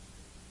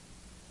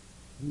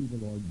Through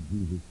the Lord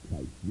Jesus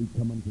Christ, we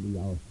come unto thee,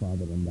 our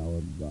Father and our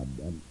God,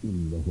 and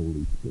in the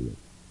Holy Spirit.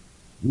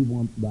 We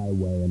want thy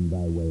way and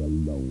thy way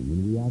alone,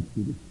 and we ask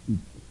you to speak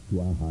to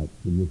our hearts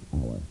in this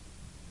hour.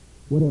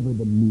 Whatever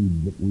the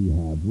need that we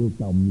have, wilt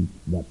thou meet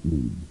that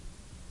need?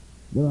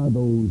 There are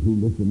those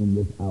who listen in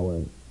this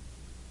hour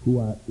who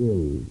are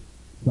ill,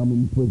 some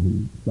in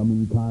prison, some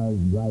in cars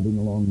driving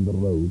along the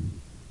road,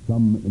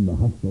 some in the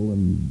hustle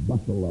and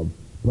bustle of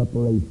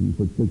preparation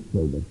for church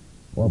service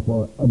or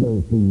for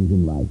other things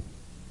in life.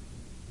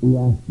 We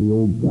ask thee,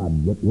 O God,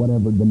 that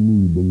whatever the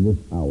need in this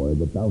hour,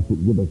 that thou should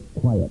give us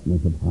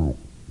quietness of heart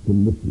to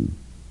listen.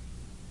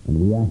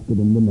 And we ask it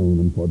in the name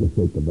and for the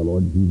sake of the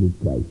Lord Jesus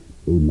Christ.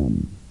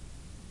 Amen.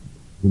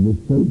 In this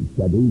third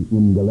study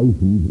in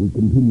Galatians, we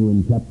continue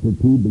in chapter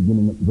 2,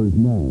 beginning at verse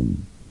 9.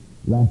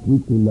 Last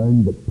week we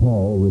learned that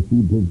Paul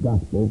received his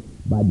gospel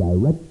by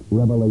direct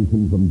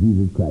revelation from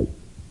Jesus Christ.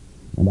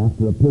 And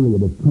after a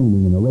period of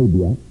training in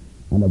Arabia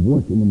and of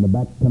working in the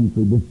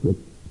backcountry district,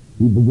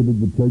 he visited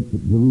the church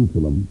at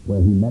Jerusalem,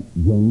 where he met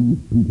James,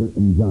 Peter,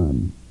 and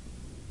John.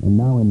 And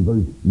now in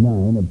verse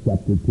 9 of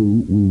chapter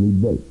 2, we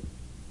read this.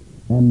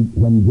 And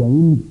when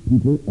James,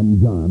 Peter, and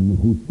John,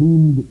 who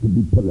seemed to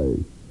be pillars,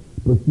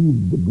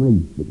 perceived the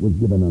grace that was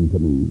given unto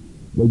me,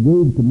 they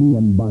gave to me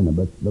and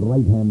Barnabas the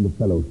right hand of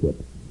fellowship,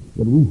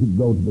 that we should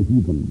go to the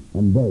heathen,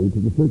 and they to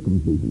the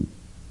circumcision.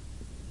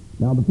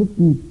 Now the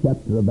 15th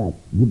chapter of Acts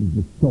gives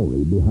the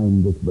story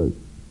behind this verse.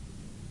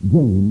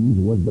 James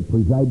was the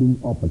presiding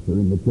officer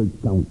in the church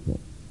council.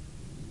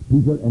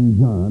 Peter and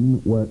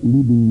John were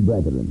leading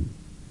brethren.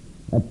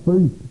 At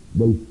first,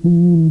 they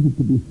seemed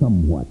to be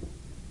somewhat,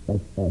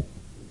 SS.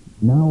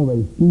 Now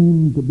they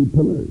seem to be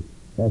pillars,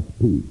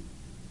 SP.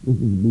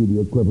 This is the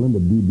equivalent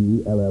of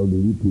BB,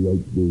 LLD,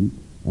 PhD,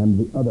 and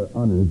the other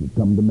honors that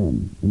come to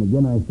men. And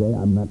again I say,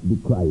 I'm not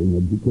decrying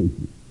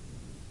education.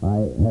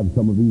 I have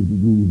some of these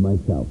degrees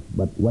myself,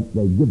 but what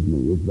they give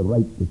me is the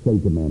right to say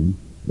to men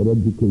that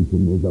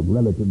education is of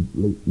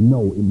relatively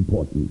no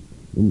importance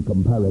in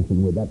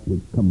comparison with that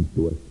which comes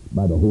to us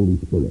by the Holy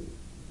Spirit.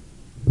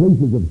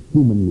 Places of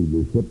human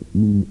leadership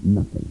mean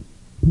nothing.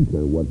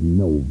 Peter was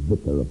no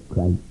vicar of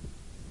Christ.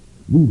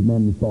 These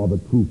men saw the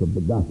truth of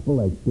the gospel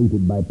as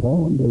stated by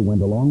Paul, and they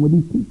went along with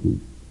his teaching.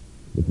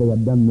 If they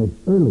had done this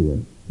earlier,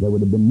 there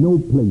would have been no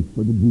place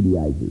for the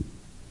Judaizers.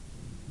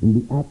 In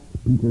the Acts,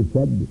 Peter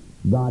said,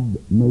 God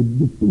made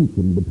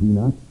distinction between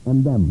us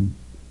and them,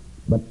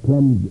 but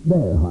cleansed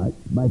their hearts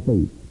by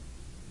faith.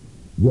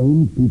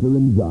 James, Peter,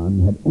 and John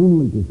had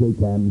only to shake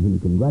hands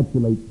and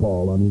congratulate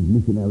Paul on his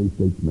missionary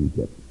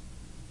statesmanship.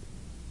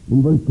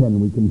 In verse 10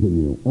 we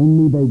continue,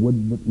 only they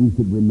would that we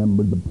should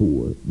remember the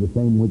poor, the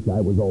same which I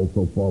was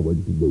also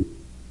forward to do.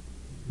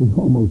 It's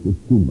almost a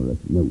humorous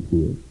note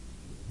here.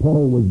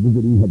 Paul was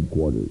visiting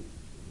headquarters,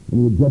 and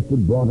he had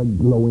just brought a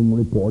glowing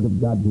report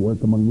of God's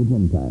work among the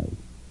Gentiles.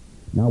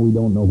 Now we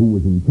don't know who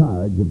was in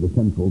charge of the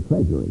central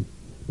treasury,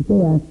 but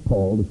they asked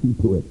Paul to see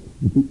to it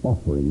that the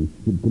offerings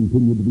should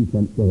continue to be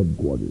sent to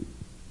headquarters.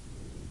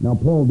 Now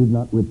Paul did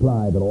not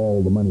reply that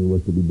all the money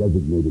was to be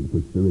designated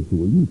for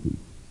spiritual uses.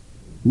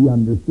 He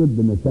understood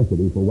the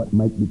necessity for what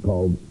might be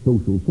called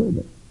social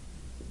service.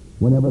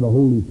 Whenever the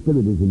Holy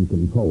Spirit is in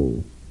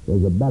control,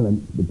 there's a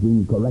balance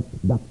between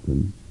correct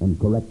doctrine and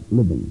correct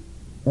living.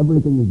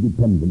 Everything is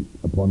dependent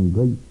upon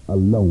grace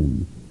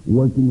alone,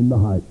 working in the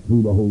heart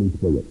through the Holy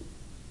Spirit.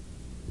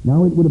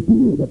 Now it would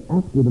appear that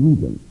after the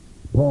meeting,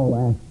 Paul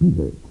asked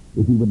Peter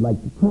if he would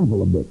like to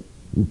travel a bit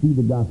and see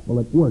the gospel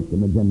at work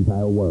in the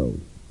Gentile world.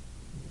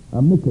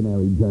 A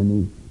missionary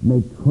journey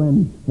may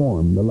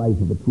transform the life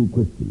of a true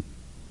Christian.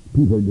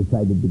 Peter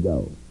decided to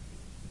go.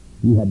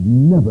 He had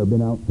never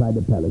been outside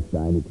of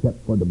Palestine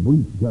except for the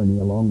brief journey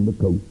along the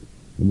coast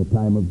in the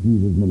time of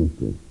Jesus'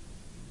 ministry.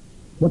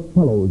 What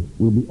follows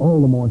will be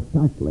all the more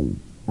startling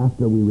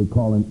after we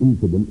recall an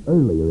incident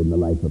earlier in the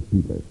life of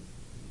Peter.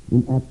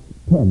 In Acts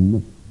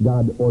 10,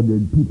 God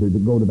ordered Peter to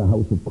go to the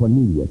house of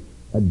Cornelius,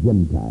 a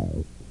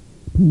Gentile.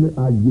 Peter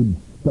argued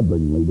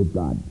stubbornly with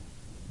God.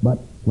 But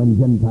when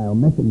Gentile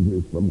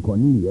messengers from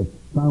Cornelius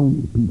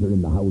found Peter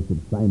in the house of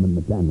Simon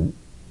the tanner,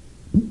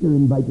 Peter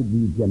invited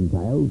these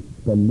Gentiles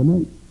to spend the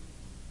night.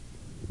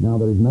 Now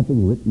there is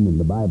nothing written in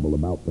the Bible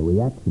about the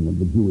reaction of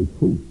the Jewish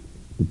host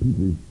to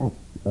Peter's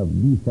act of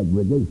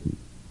desegregation.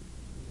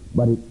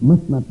 But it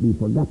must not be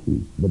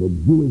forgotten that a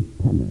Jewish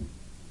tanner,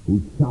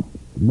 whose shop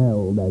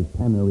smelled as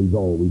tanneries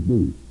always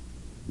do,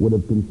 would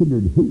have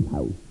considered his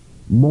house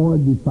more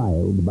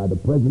defiled by the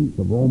presence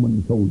of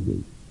Roman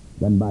soldiers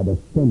than by the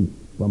stench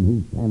from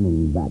his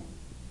tanning vat.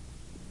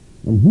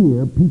 And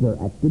here Peter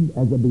acted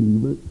as a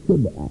believer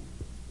should act,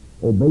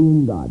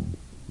 obeying God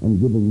and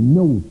giving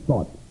no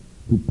thought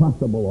to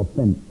possible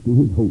offense to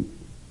his host.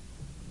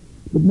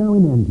 But now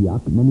in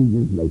Antioch, many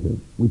years later,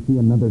 we see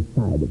another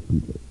side of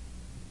Peter.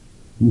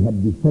 He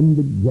had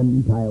defended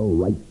Gentile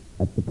rights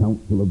at the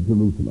Council of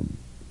Jerusalem.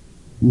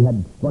 He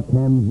had struck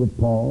hands with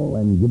Paul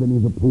and given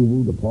his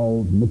approval to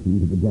Paul's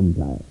mission to the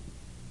Gentiles.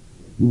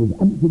 He was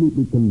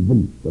absolutely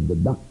convinced of the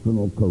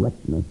doctrinal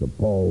correctness of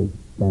Paul's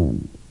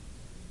stand.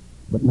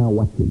 But now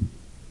watch him.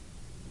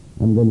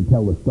 I'm going to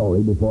tell the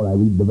story before I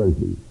read the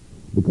verses,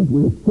 because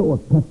we're so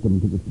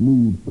accustomed to the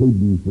smooth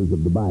cadences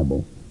of the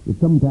Bible that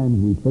sometimes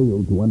we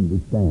fail to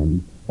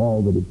understand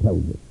all that it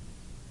tells us.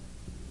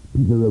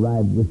 Peter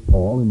arrived with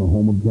Paul in the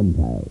home of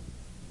Gentiles,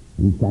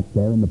 and he sat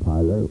there in the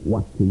parlor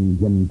watching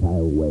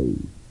Gentile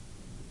ways.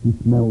 He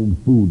smelled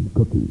food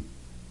cooking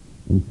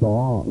and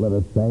saw, let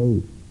us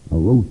say, a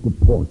roast of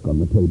pork on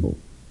the table.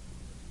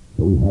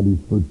 So he had his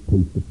first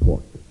taste of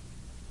pork.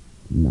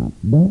 Not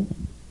bad.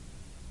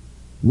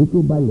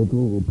 Little by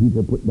little,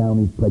 Peter put down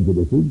his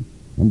prejudices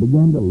and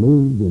began to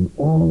live in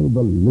all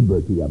the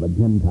liberty of a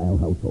Gentile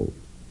household.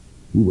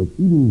 He was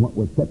eating what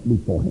was set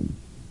before him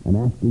and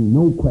asking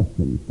no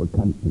questions for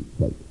conscience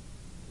sake.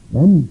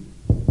 Then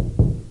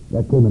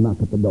there came a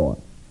knock at the door.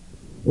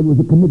 It was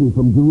a committee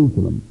from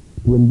Jerusalem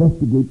to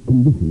investigate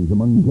conditions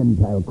among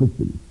Gentile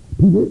Christians.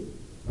 Peter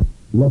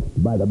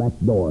left by the back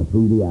door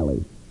through the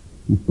alley.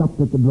 He stopped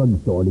at the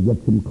drugstore to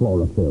get some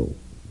chlorophyll,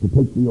 to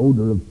take the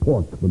odor of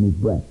pork from his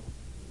breath,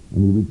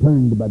 and he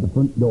returned by the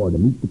front door to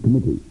meet the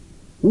committee.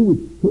 Oh,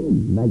 it's so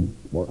nice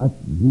for us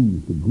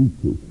Jews to greet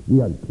you.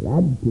 We are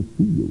glad to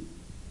see you.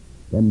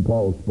 Then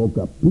Paul spoke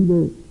up.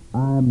 Peter,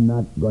 I'm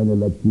not going to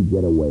let you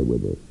get away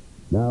with it.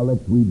 Now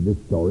let's read this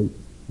story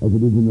as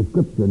it is in the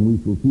Scripture, and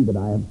we shall see that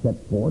I have set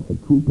forth a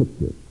true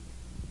picture.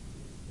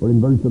 For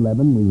in verse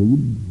 11 we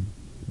read,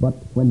 But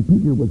when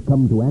Peter was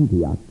come to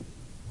Antioch,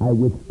 I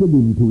withstood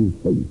him to his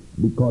face,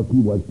 because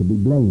he was to be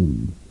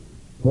blamed.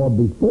 For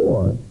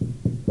before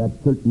that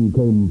certain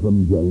came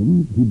from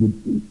James, he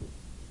did eat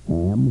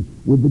ham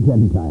with the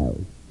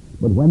Gentiles.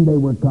 But when they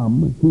were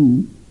come,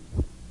 he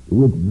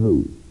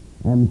withdrew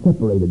and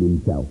separated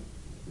himself,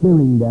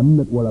 fearing them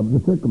that were of the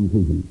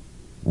circumcision.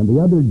 And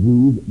the other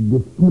Jews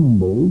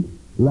dissembled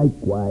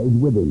likewise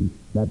with him.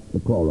 That's the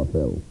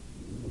chlorophyll.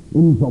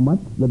 Insomuch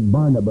that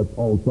Barnabas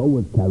also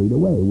was carried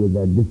away with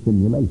their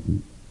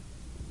dissimulation.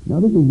 Now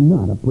this is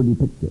not a pretty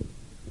picture.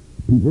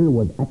 Peter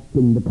was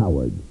acting the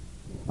coward,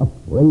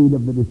 afraid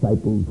of the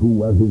disciples who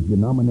were his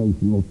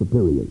denominational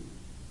superiors.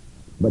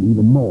 But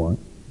even more,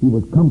 he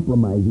was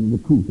compromising the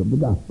truth of the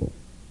gospel.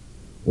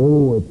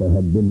 Oh, if there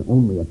had been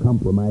only a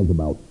compromise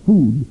about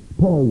food,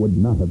 Paul would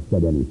not have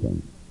said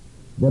anything.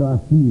 There are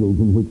fields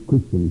in which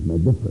Christians may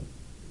differ,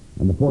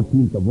 and the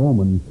 14th of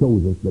Romans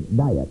shows us that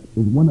diet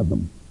is one of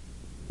them.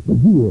 But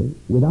here,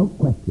 without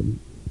question,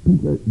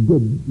 Peter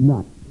did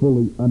not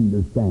fully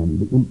understand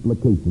the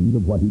implications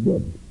of what he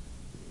did.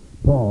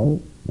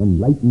 Paul,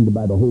 enlightened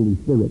by the Holy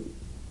Spirit,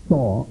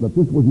 saw that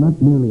this was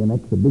not merely an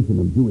exhibition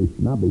of Jewish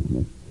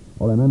snobbishness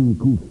or an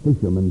uncouth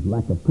fisherman's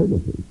lack of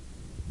courtesy.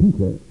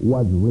 Peter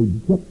was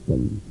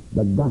rejecting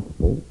the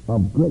gospel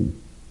of grace.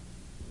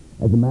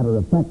 As a matter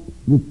of fact,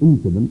 this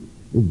incident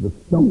is the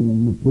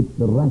stone which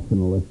the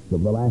rationalists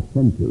of the last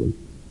century,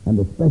 and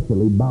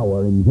especially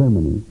Bauer in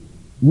Germany,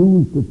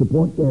 used to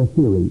support their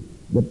theory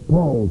that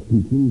Paul's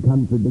teaching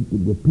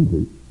contradicted with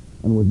Peter's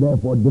and was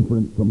therefore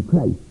different from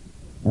Christ,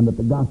 and that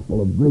the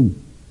gospel of grace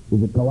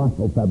is a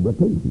colossal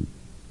fabrication.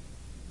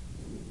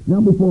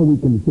 Now, before we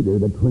consider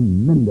the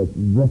tremendous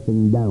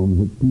dressing down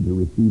which Peter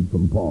received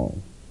from Paul,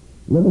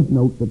 let us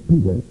note that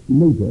Peter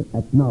later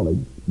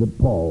acknowledged that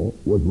Paul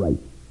was right.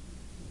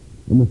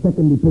 In the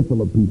second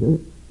epistle of Peter,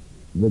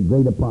 the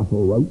great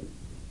apostle wrote,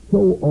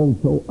 So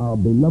also our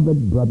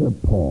beloved brother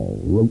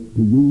Paul wrote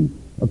to you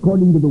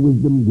according to the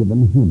wisdom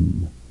given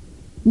him,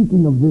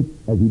 speaking of this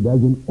as he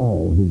does in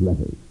all his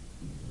letters.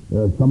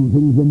 There are some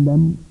things in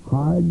them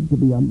hard to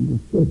be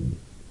understood,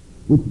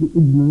 which the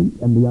ignorant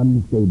and the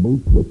unstable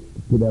twist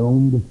to their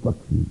own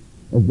destruction,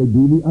 as they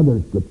do the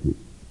other scriptures.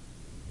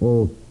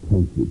 Oh,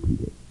 thank you,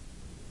 Peter.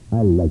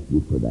 I like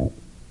you for that.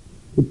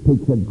 It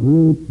takes a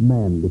great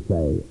man to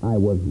say, I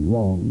was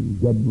wrong,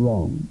 dead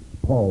wrong.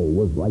 Paul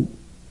was right.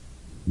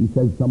 He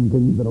says some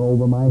things that are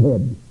over my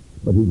head,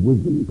 but his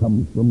wisdom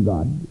comes from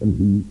God, and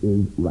he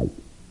is right.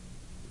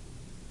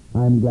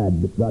 I'm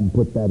glad that God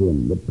put that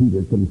in, that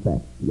Peter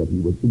confessed that he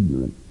was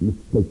ignorant,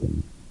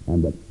 mistaken,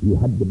 and that he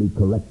had to be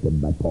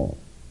corrected by Paul.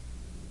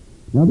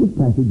 Now this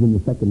passage in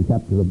the second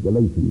chapter of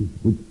Galatians,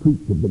 which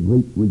treats of the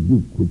great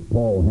rebuke which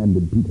Paul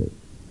handed Peter,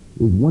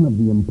 is one of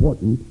the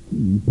important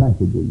key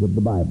passages of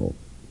the Bible.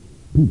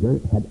 Peter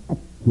had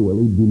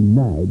actually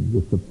denied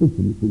the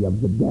sufficiency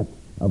of the death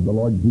of the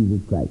Lord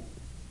Jesus Christ.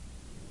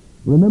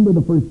 Remember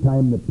the first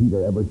time that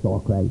Peter ever saw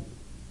Christ?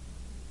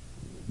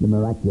 The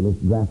miraculous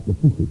draught of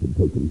fishes had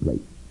taken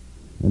place,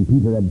 and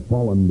Peter had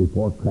fallen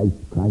before Christ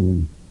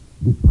crying,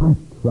 Depart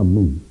from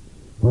me,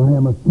 for I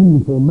am a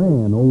sinful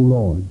man, O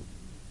Lord.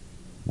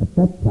 At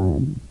that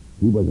time,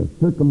 he was a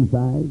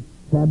circumcised,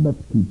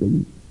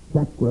 Sabbath-keeping,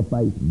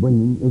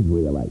 sacrifice-bringing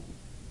Israelite,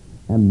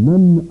 and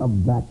none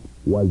of that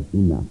was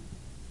enough.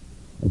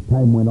 As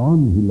time went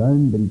on, he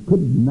learned that he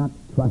could not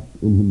trust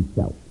in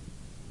himself,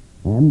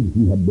 and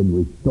he had been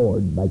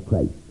restored by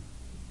Christ.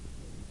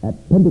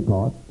 At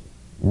Pentecost,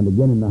 and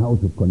again in the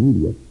house of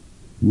Cornelius,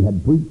 he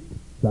had preached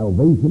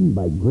salvation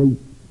by grace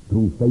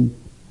through faith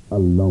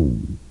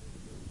alone.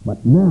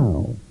 But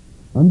now,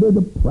 under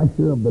the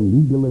pressure of the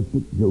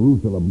legalistic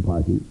Jerusalem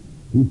party,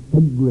 he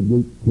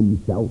segregates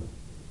himself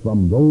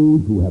from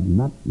those who have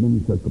not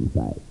been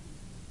circumcised.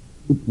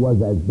 It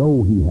was as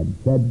though he had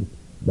said,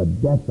 the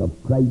death of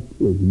Christ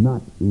is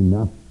not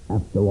enough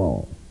after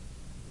all.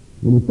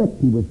 In effect,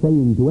 he was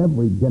saying to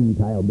every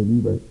Gentile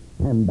believer,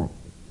 stand back.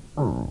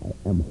 I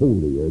am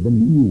holier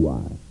than you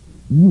are.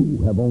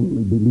 You have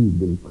only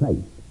believed in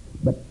Christ,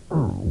 but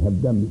I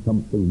have done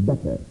something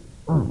better.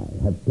 I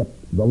have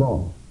kept the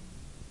law.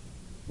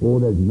 Oh,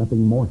 there's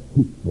nothing more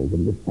hateful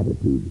than this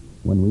attitude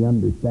when we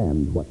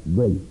understand what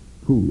grace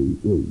truly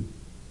is.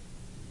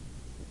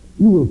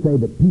 You will say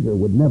that Peter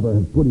would never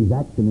have put his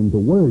action into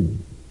words.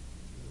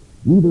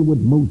 Neither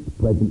would most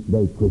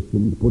present-day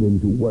Christians put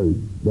into words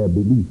their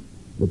belief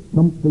that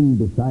something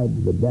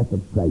besides the death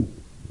of Christ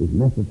is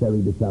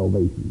necessary to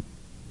salvation.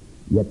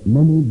 Yet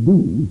many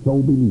do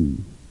so believe.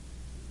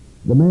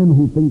 The man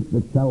who thinks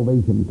that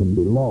salvation can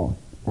be lost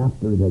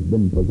after it has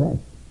been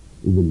possessed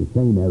is in the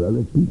same error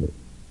as Peter.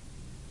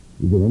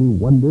 Is it any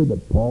wonder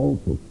that Paul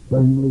so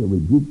sternly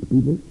rebuked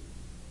Peter?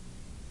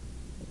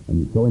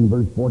 And so in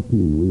verse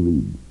 14 we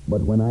read,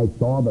 but when I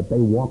saw that they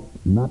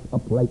walked not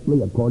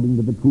uprightly according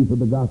to the truth of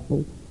the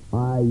gospel,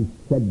 I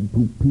said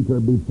to Peter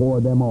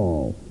before them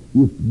all,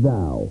 if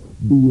thou,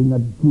 being a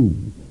Jew,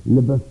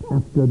 livest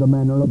after the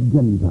manner of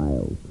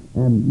Gentiles,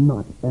 and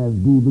not as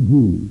do the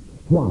Jews,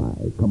 why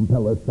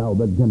compellest thou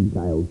the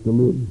Gentiles to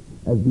live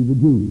as do the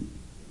Jews?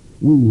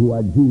 We who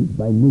are Jews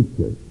by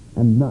nature,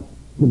 and not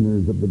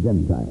sinners of the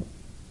Gentiles.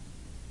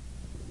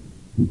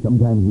 See,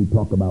 sometimes we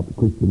talk about the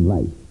Christian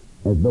life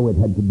as though it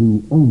had to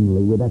do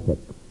only with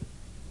ethics.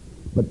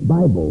 But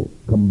Bible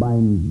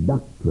combines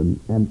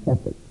doctrine and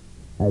ethics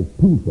as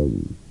two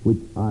things which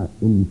are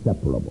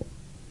inseparable.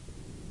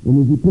 In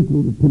his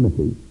epistle to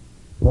Timothy,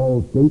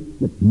 Paul states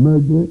that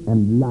murder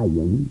and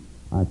lying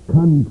are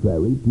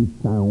contrary to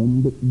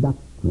sound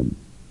doctrine.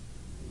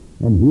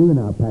 And here in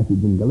our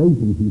passage in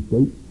Galatians he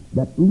states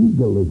that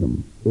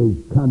legalism is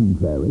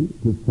contrary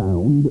to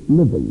sound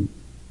living.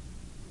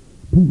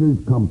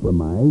 Peter's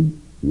compromise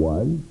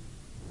was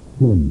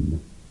sin.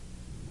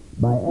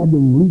 By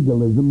adding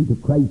legalism to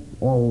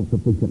Christ's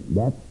all-sufficient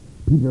death,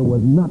 Peter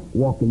was not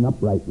walking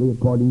uprightly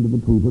according to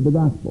the truth of the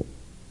gospel.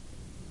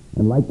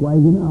 And likewise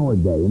in our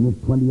day, in this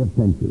 20th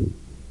century,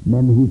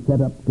 men who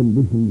set up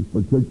conditions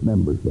for church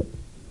membership,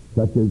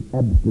 such as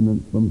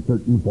abstinence from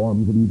certain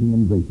forms of eating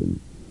and drinking,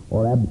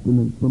 or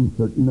abstinence from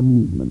certain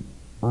amusements,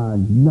 are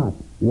not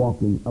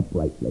walking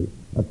uprightly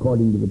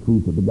according to the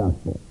truth of the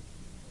gospel.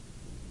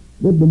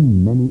 There have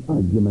been many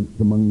arguments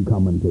among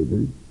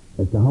commentators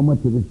as to how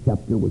much of this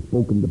chapter was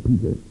spoken to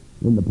Peter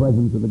in the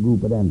presence of the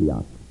group at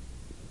Antioch.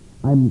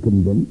 I'm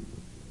convinced,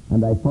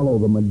 and I follow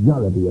the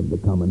majority of the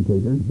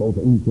commentators, both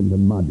ancient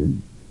and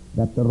modern,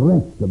 that the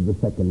rest of the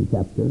second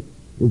chapter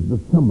is the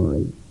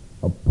summary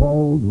of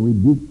Paul's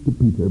rebuke to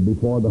Peter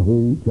before the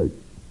whole church.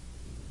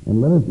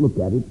 And let us look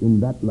at it in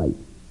that light.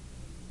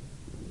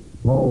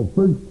 Paul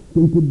first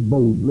stated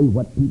boldly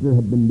what Peter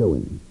had been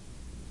doing.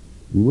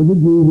 He was a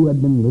Jew who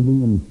had been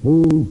living in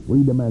full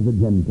freedom as a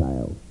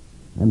Gentile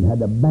and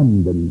had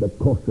abandoned the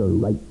kosher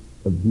rites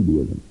of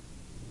Judaism.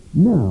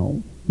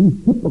 Now, he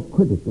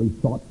hypocritically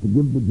sought to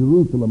give the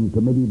Jerusalem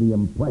committee the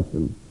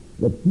impression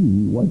that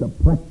he was a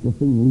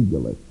practicing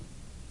legalist.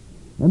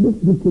 And this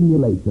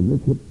dissimulation,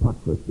 this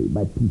hypocrisy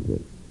by Peter,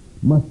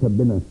 must have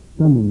been a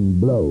stunning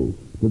blow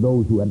to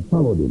those who had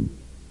followed him,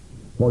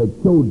 for it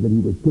showed that he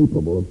was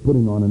capable of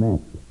putting on an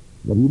act,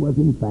 that he was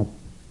in fact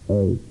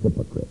a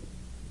hypocrite.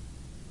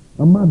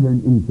 A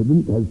modern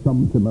incident has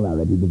some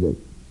similarity to this.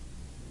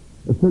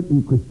 A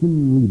certain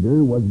Christian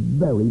leader was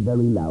very,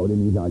 very loud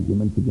in his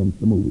arguments against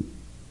the movie.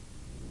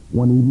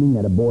 One evening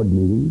at a board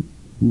meeting,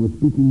 he was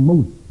speaking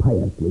most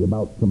piously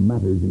about some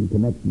matters in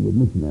connection with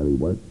missionary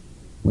work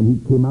when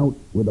he came out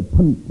with a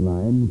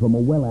punchline from a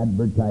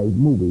well-advertised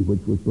movie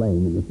which was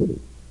playing in the city.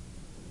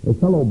 A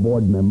fellow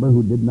board member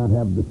who did not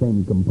have the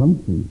same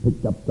compunction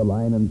picked up the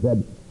line and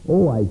said,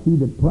 "Oh, I see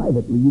that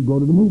privately you go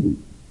to the movies."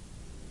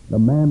 The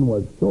man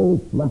was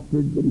so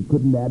flustered that he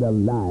couldn't add a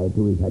lie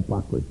to his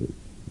hypocrisy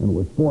and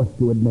was forced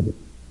to admit it.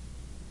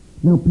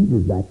 Now,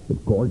 Peter's act,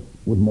 of course,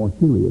 was more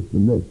serious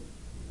than this,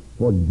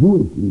 for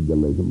Jewish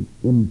legalism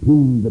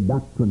impugned the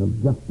doctrine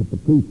of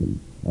justification,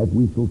 as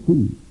we shall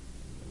see.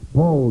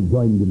 Paul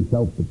joined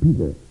himself to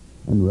Peter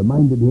and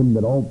reminded him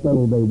that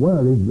although they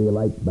were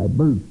Israelites by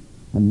birth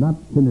and not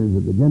sinners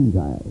of the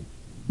Gentiles,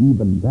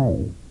 even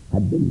they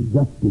had been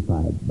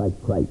justified by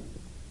Christ.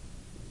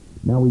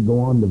 Now we go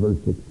on to verse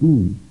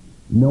 16,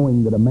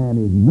 knowing that a man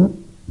is not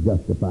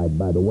justified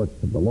by the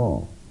works of the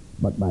law,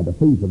 but by the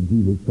faith of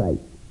Jesus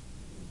Christ.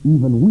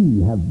 Even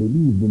we have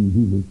believed in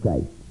Jesus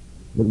Christ,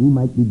 that we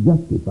might be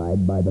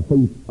justified by the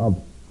faith of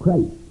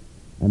Christ,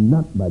 and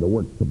not by the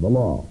works of the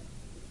law.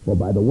 For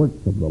by the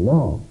works of the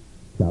law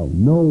shall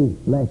no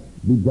flesh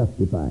be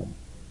justified.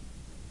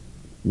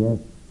 Yes,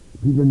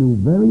 Peter knew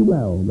very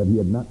well that he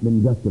had not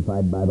been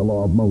justified by the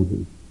law of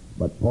Moses,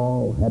 but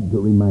Paul had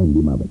to remind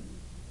him of it.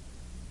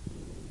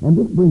 And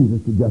this brings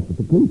us to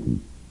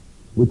justification,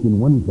 which in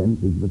one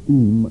sense is the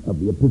theme of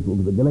the epistle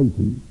to the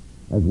Galatians,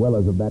 as well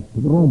as of that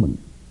to the Romans.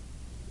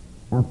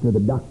 after the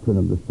doctrine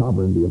of the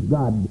sovereignty of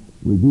God,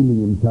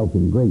 revealing himself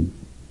in grace.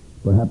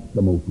 Perhaps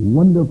the most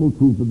wonderful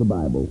truth of the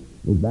Bible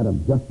is that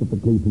of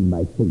justification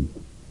by faith,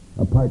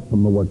 apart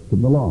from the works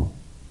of the law.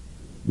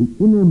 The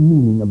inner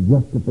meaning of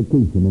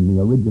justification in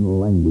the original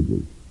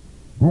languages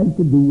has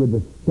to do with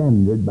the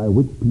standard by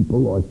which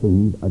people or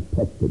things are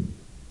tested.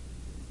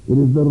 It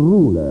is the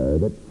ruler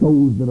that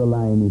shows that a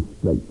line is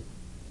straight.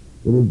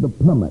 It is the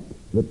plummet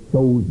that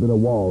shows that a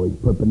wall is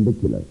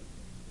perpendicular.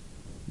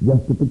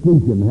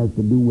 Justification has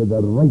to do with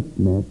the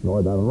rightness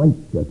or the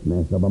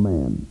righteousness of a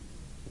man.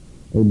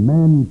 A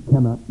man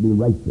cannot be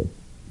righteous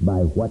by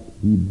what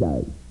he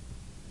does.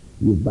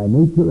 He is by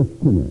nature a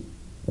sinner,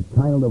 a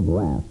child of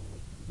wrath.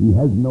 He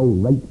has no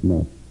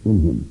rightness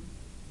in him.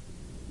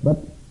 But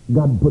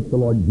God put the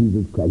Lord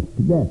Jesus Christ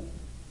to death.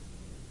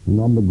 And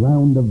on the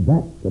ground of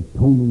that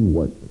atoning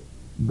work,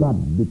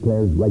 God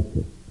declares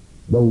righteous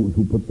those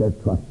who put their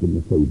trust in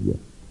the Savior.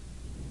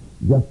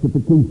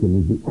 Justification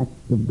is the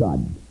act of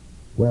God,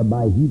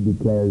 whereby he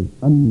declares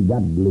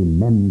ungodly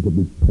men to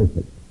be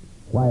perfect,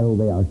 while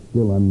they are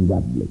still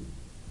ungodly.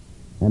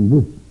 And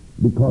this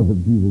because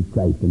of Jesus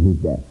Christ and his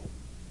death.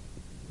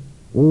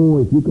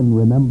 Oh, if you can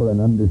remember and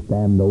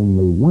understand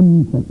only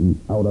one sentence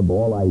out of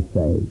all I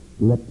say,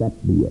 let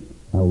that be it.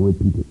 I'll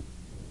repeat it.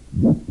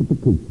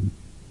 Justification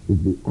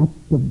is the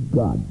act of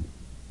God,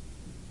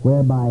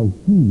 whereby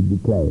he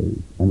declares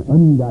an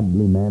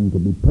ungodly man to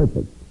be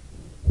perfect,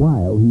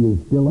 while he is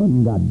still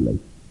ungodly.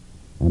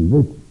 And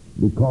this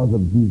because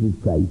of Jesus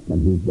Christ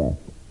and his death.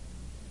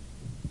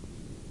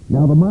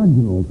 Now, the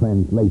marginal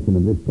translation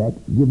of this text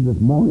gives us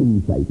more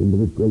insight into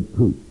this great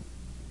truth.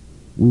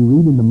 We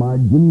read in the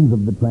margins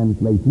of the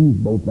translations,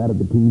 both that of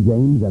the King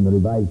James and the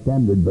Revised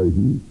Standard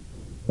Version,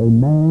 a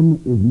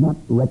man is not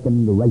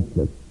reckoned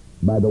righteous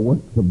by the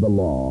works of the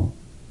law,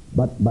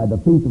 but by the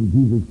faith of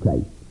Jesus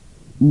Christ,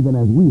 even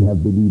as we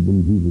have believed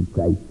in Jesus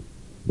Christ,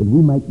 that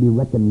we might be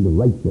reckoned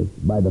righteous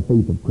by the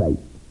faith of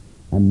Christ,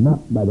 and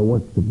not by the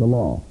works of the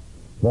law.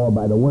 For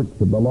by the works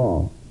of the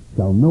law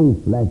shall no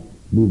flesh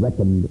be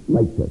reckoned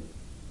righteous.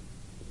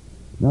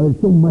 Now, there's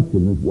so much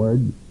in this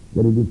word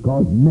that it has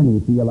caused many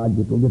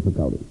theological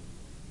difficulties.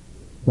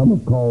 Some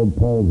have called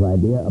Paul's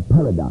idea a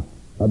paradox,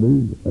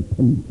 others a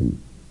tension.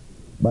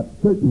 But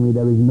certainly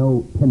there is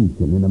no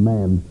tension in a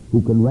man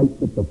who can write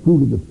that the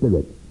fruit of the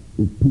Spirit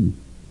is peace,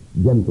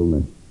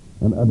 gentleness,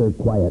 and other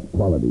quiet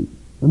qualities.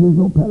 And there's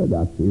no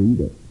paradox here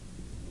either.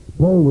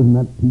 Paul was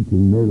not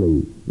teaching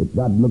merely that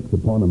God looks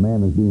upon a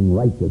man as being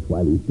righteous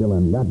while he's still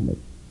ungodly.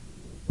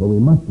 For we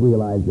must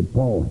realize that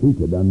Paul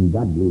hated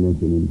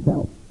ungodliness in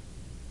himself,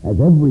 as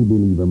every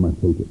believer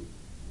must hate it.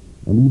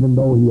 And even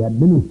though he had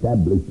been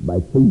established by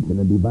faith in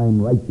a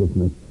divine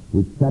righteousness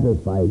which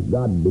satisfies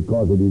God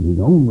because it is his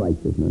own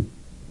righteousness,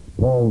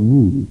 Paul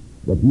knew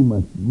that he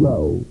must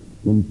grow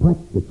in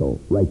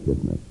practical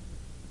righteousness.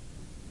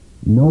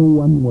 No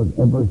one was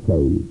ever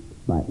saved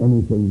by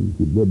anything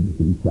he did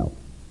himself.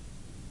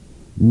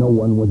 No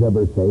one was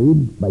ever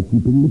saved by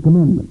keeping the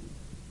commandments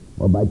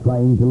or by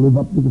trying to live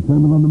up to the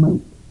Sermon on the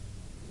Mount.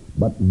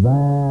 But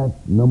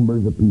vast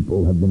numbers of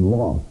people have been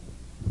lost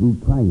through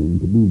trying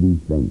to do these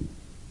things.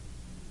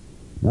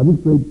 Now, this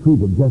great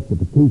truth of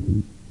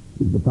justification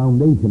is the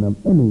foundation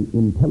of any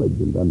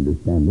intelligent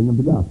understanding of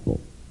the gospel.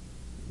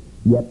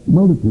 Yet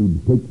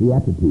multitudes take the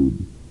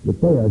attitude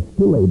that they are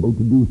still able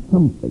to do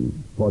something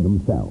for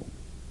themselves.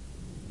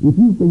 If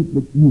you think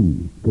that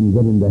you can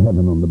get into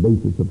heaven on the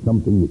basis of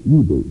something that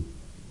you do,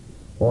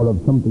 or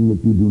of something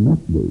that you do not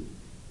do,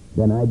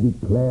 then I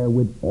declare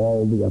with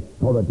all the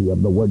authority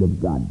of the Word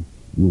of God,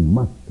 you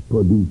must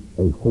produce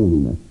a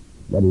holiness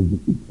that is the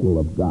equal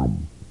of God.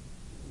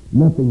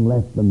 Nothing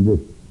less than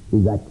this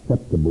is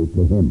acceptable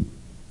to him.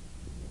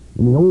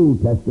 In the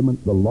Old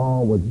Testament, the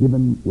law was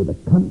given with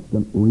a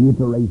constant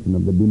reiteration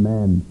of the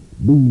demand,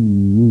 be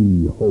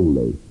ye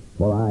holy,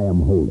 for I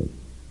am holy.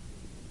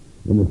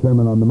 In the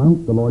Sermon on the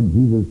Mount, the Lord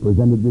Jesus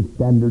presented this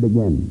standard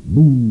again,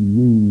 be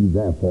ye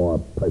therefore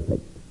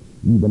perfect,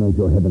 even as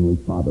your heavenly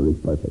Father is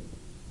perfect.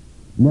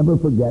 Never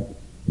forget,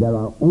 there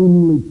are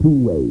only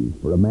two ways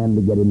for a man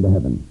to get into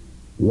heaven.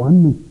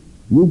 One,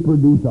 you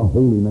produce a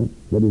holiness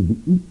that is the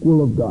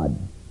equal of God.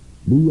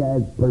 Be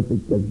as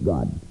perfect as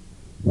God.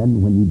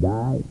 Then when you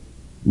die,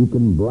 you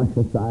can brush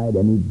aside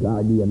any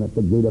guardian at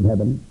the gate of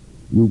heaven.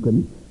 You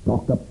can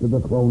stalk up to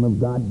the throne of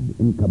God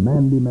and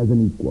command him as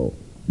an equal.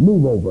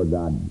 Move over,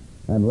 God,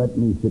 and let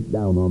me sit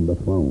down on the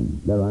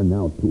throne. There are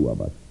now two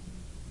of us.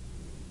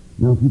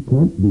 Now, if you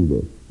can't do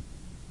this,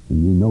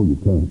 and you know you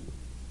can't,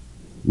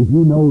 if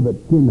you know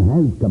that sin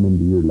has come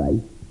into your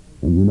life,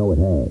 and you know it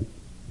has,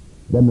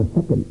 then the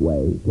second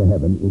way to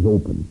heaven is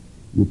open.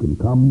 You can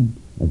come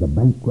as a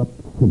bankrupt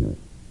sinner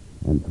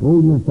and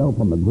throw yourself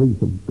on the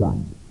grace of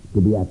God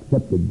to be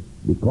accepted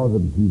because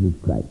of Jesus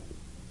Christ.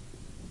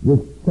 This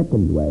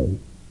second way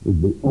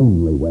is the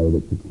only way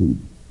that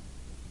succeeds.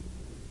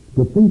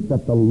 To think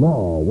that the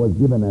law was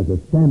given as a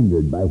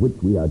standard by which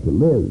we are to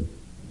live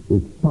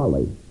is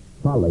folly,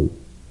 folly,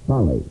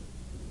 folly.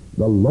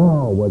 The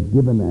law was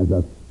given as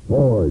a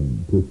sword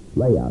to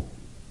slay us.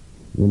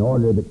 in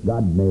order that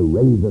God may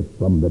raise us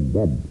from the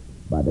dead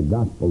by the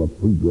gospel of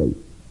free grace.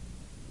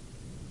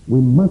 We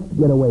must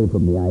get away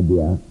from the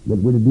idea that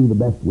we're to do the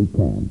best we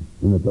can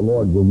and that the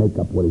Lord will make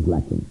up what is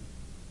lacking.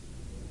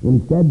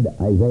 Instead,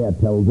 Isaiah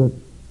tells us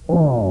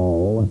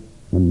all,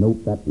 and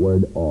note that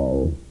word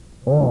all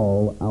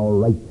our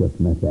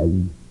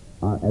righteousnesses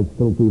are as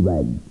filthy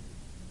rags.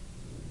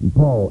 And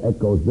Paul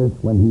echoes this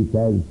when he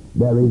says,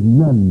 there is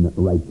none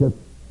righteous,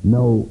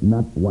 no,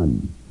 not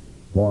one.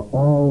 For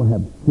all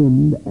have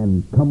sinned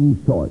and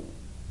come short.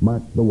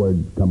 Mark the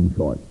words, come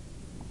short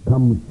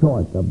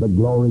of the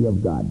glory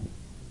of God.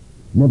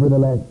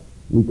 Nevertheless,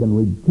 we can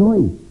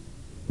rejoice,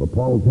 for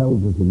Paul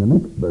tells us in the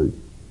next verse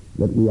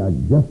that we are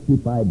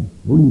justified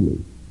freely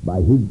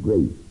by his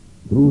grace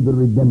through the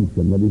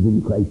redemption that is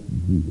in Christ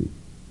Jesus.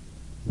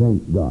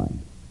 Thank God.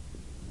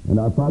 And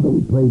our Father,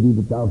 we pray thee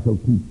that thou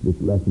shalt teach this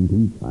lesson to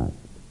each heart.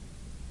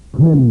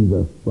 Cleanse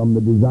us from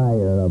the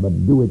desire of a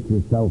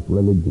do-it-yourself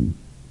religion.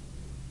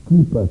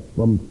 Keep us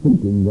from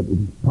thinking that it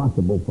is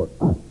possible for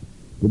us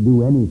to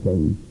do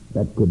anything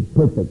that could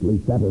perfectly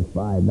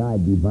satisfy thy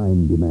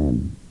divine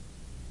demand.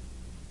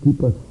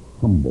 Keep us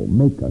humble,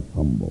 make us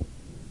humble,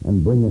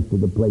 and bring us to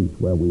the place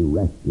where we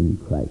rest in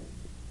Christ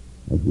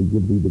as we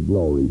give thee the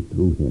glory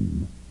through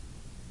him.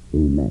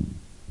 Amen.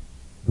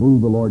 Through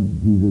the Lord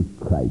Jesus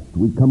Christ,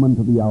 we come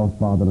unto thee, our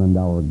Father and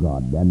our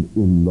God, and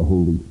in the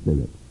Holy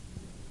Spirit.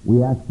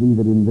 We ask thee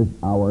that in this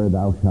hour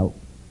thou shalt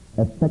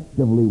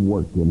effectively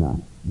work in us,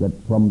 that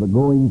from the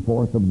going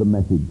forth of the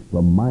message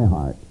from my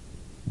heart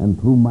and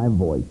through my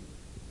voice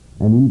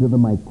and into the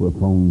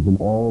microphones and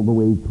all the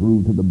way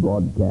through to the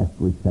broadcast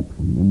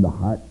reception in the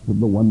hearts of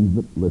the ones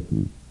that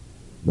listen,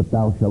 that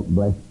thou shalt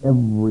bless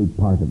every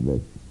part of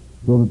this,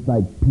 so that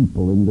thy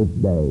people in this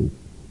day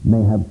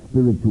may have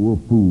spiritual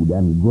food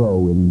and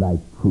grow in thy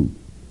truth.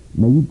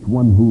 May each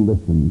one who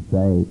listens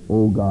say,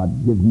 O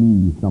God, give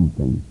me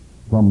something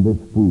from this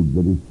food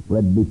that is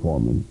spread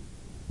before me,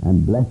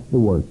 and bless the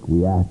work,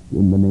 we ask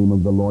in the name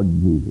of the Lord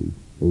Jesus.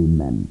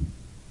 Amen.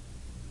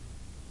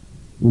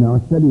 In our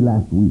study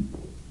last week,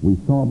 we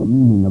saw the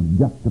meaning of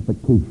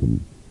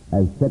justification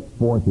as set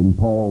forth in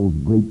Paul's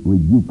great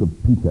rebuke of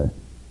Peter,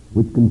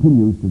 which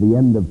continues to the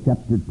end of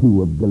chapter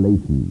 2 of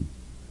Galatians.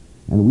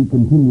 And we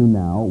continue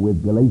now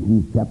with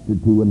Galatians chapter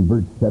 2 and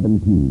verse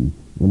 17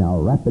 in our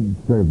rapid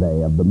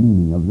survey of the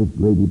meaning of this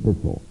great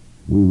epistle.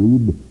 We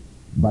read,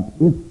 But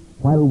if,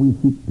 while we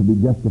seek to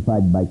be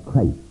justified by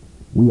Christ,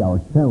 we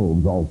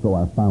ourselves also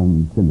are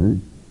found sinners,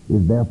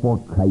 is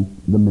therefore Christ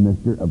the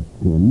minister of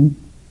sin?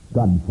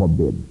 God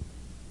forbid.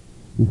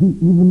 You see,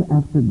 even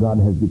after God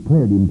has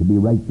declared him to be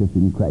righteous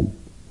in Christ,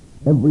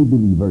 every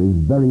believer is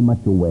very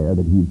much aware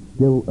that he is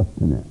still a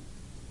sinner.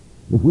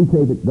 If we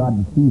say that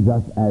God sees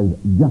us as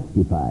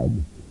justified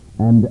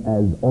and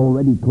as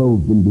already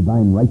clothed in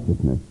divine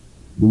righteousness,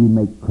 do we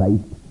make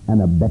Christ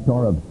an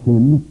abettor of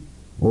sin?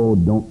 Oh,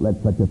 don't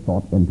let such a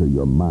thought enter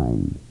your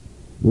mind.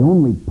 The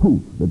only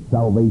proof that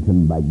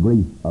salvation by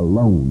grace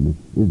alone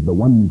is the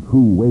one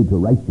true way to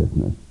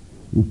righteousness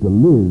is to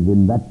live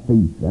in that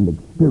faith and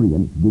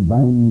experience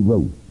divine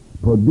growth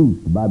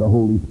produced by the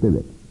Holy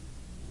Spirit.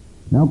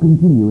 Now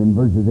continue in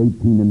verses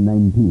 18 and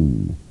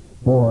 19.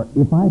 For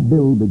if I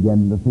build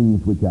again the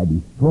things which I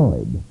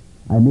destroyed,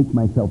 I make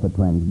myself a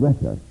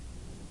transgressor.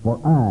 For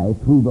I,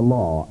 through the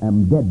law,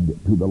 am dead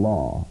to the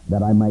law,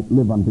 that I might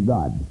live unto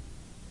God.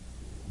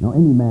 Now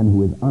any man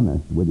who is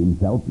honest with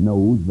himself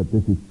knows that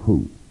this is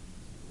true.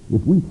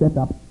 If we set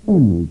up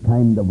any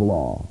kind of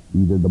law,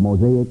 either the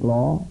Mosaic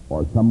law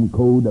or some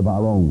code of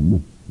our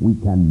own, we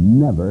can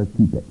never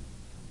keep it.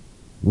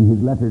 In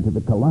his letter to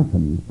the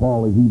Colossians,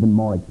 Paul is even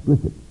more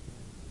explicit.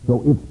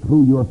 So if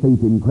through your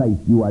faith in Christ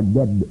you are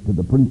dead to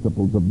the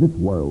principles of this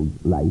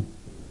world's life,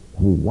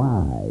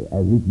 why,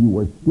 as if you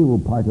were still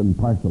part and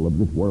parcel of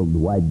this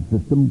worldwide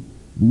system,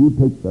 do you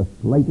take the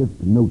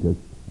slightest notice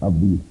of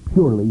these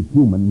purely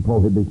human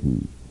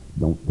prohibitions?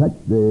 Don't touch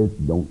this,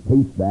 don't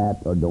taste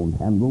that, or don't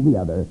handle the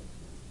other.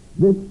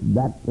 This,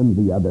 that, and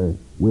the other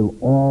will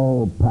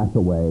all pass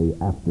away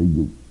after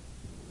use.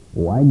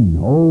 Oh, I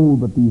know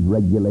that these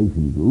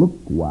regulations look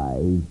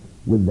wise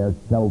with their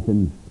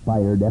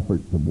self-inspired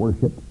efforts of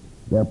worship,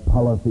 their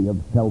policy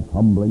of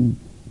self-humbling,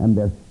 and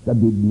their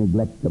studied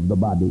neglect of the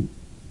body,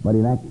 but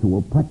in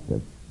actual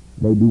practice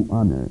they do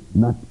honor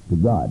not to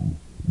God,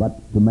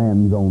 but to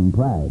man's own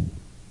pride.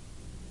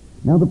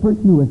 Now the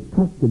person who has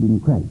trusted in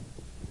Christ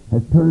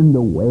has turned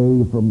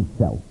away from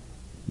self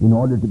in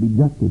order to be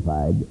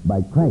justified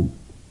by Christ.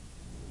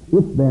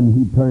 If then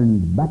he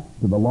turns back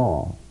to the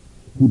law,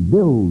 he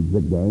builds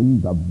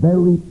again the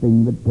very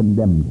thing that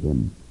condemned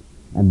him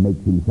and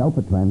makes himself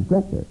a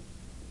transgressor.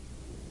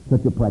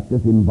 Such a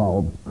practice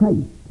involves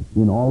Christ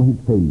in all his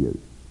failures.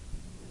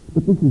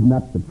 But this is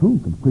not the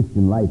truth of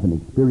Christian life and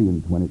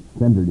experience when it's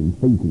centered in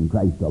faith in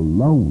Christ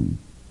alone.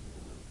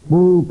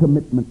 Full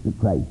commitment to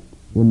Christ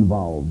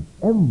involves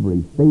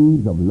every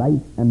phase of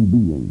life and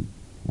being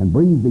and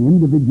brings the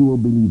individual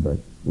believer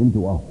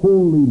into a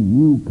wholly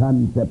new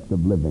concept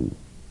of living.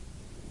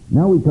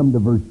 Now we come to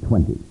verse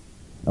 20,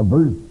 a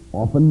verse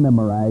often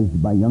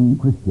memorized by young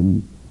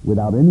Christians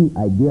without any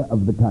idea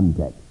of the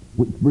context,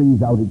 which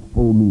brings out its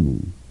full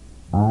meaning.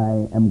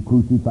 I am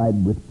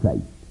crucified with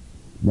Christ.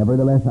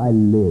 Nevertheless I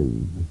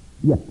live,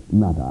 yet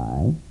not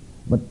I,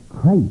 but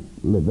Christ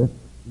liveth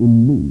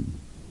in me.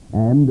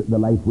 And the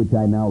life which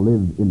I now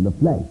live in the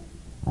flesh,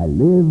 I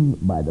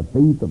live by the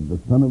faith of the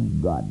Son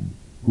of God,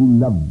 who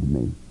loved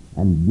me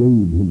and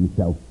gave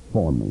himself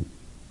for me.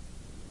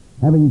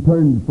 Having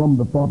turned from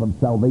the thought of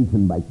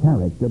salvation by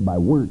character, by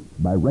works,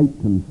 by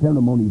rites and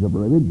ceremonies of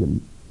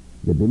religion,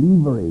 the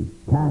believer is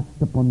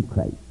cast upon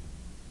Christ.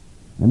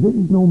 And this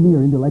is no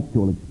mere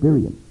intellectual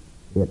experience.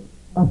 It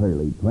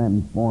utterly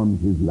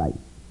transforms his life.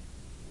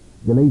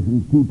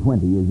 Galatians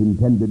 2:20 is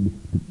intended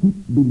to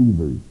keep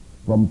believers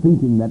from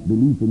thinking that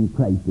belief in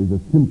Christ is a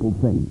simple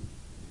thing,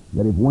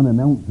 that if one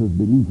announces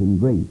belief in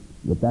grace,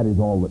 that is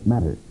all that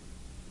matters.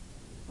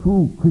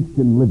 True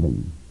Christian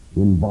living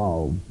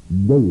involves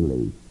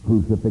daily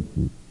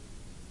crucifixion.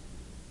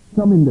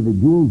 Some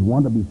individuals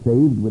want to be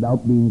saved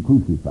without being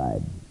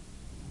crucified,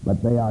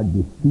 but they are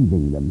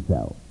deceiving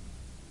themselves.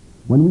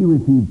 When we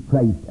receive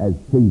Christ as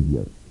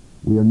Savior,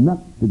 we are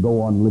not to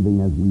go on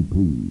living as we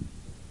please,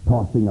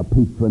 tossing a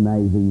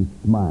patronizing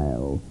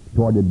smile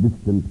toward a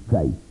distant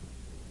Christ,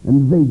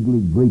 and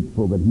vaguely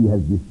grateful that he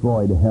has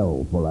destroyed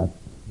hell for us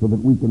so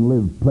that we can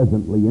live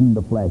pleasantly in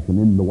the flesh and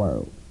in the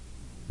world.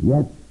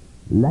 Yes,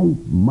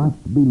 life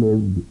must be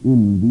lived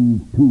in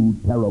these two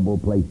terrible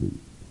places,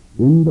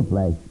 in the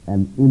flesh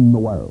and in the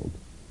world.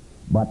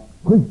 But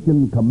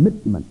Christian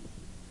commitment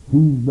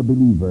sees the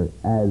believer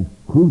as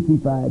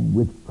crucified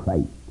with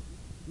Christ,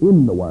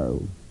 in the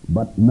world,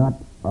 but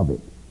not of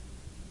it.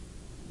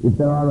 If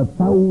there are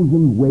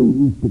 1,000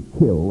 ways to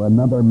kill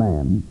another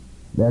man,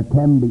 there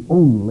can be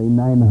only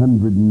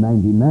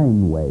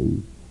 999 ways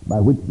by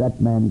which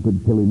that man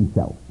could kill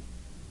himself.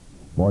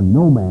 For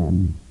no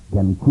man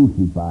can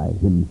crucify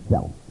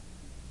himself.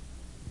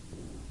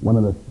 One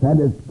of the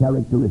saddest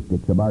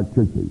characteristics of our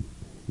churches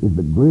is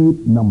the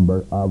great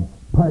number of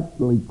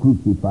partly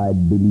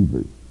crucified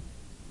believers.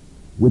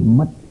 With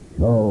much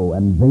show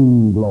and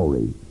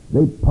vainglory,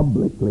 they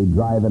publicly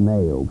drive a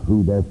nail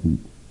through their feet.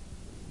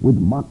 With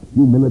mock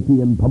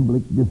humility and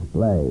public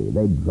display,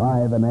 they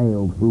drive a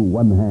nail through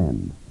one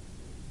hand.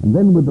 And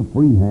then with the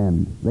free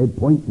hand, they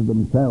point to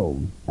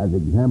themselves as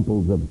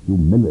examples of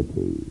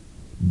humility,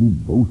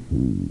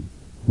 devotion,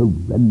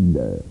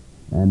 surrender,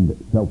 and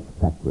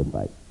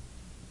self-sacrifice.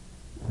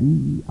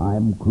 See, I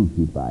am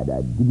crucified.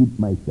 I did it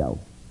myself.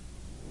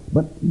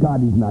 But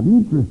God is not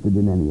interested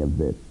in any of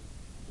this.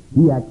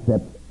 He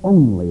accepts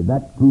only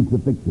that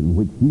crucifixion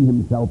which he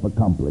himself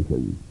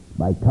accomplishes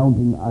by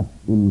counting us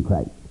in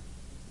Christ.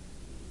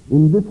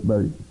 In this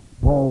verse,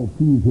 Paul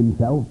sees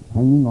himself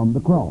hanging on the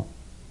cross,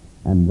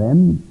 and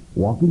then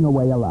walking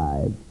away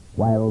alive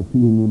while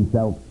seeing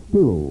himself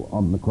still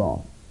on the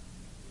cross.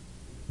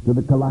 To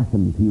the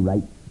Colossians he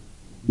writes,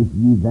 "If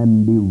ye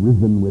then be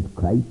risen with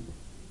Christ,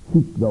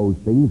 seek those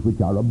things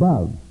which are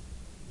above."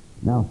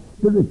 Now,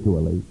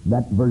 spiritually,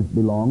 that verse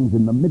belongs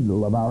in the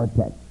middle of our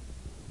text,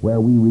 where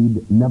we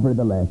read,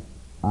 "Nevertheless,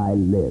 I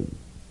live."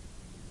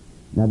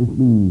 Now, this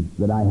means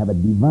that I have a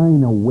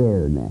divine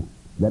awareness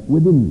that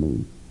within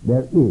me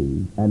there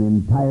is an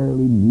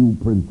entirely new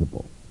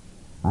principle.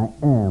 I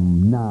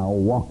am now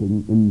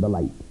walking in the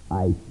light.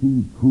 I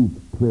see truth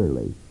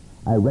clearly.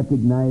 I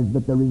recognize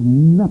that there is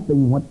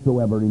nothing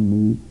whatsoever in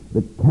me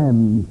that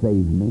can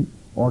save me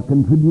or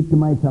contribute to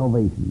my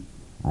salvation.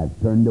 I've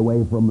turned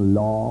away from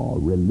law,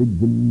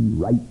 religion,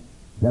 rites,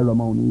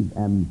 ceremonies,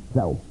 and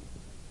self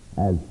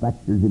as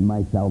factors in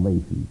my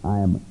salvation. I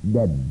am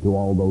dead to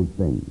all those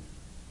things.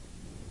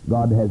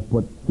 God has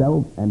put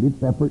self and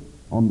its effort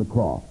on the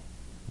cross,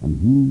 and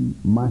he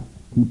must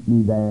keep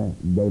me there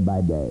day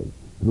by day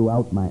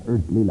throughout my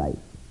earthly life.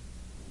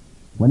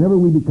 Whenever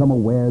we become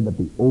aware that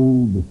the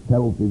old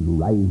self is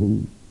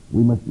rising,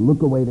 we must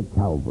look away to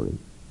Calvary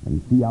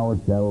and see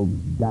ourselves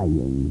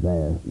dying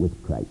there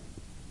with Christ.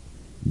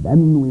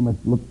 Then we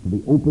must look to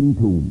the open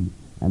tomb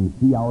and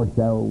see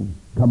ourselves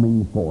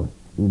coming forth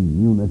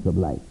in newness of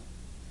life.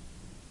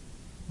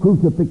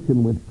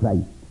 Crucifixion with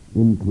Christ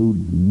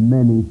includes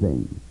many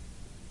things.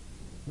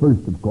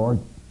 First, of course,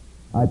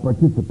 I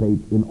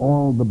participate in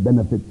all the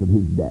benefits of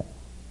his death.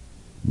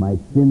 My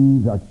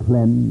sins are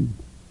cleansed,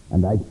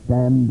 and I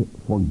stand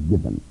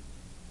forgiven.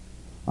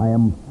 I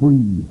am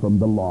free from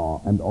the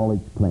law and all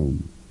its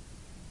claims.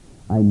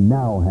 I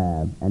now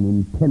have an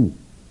intense,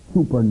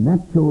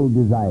 supernatural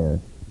desire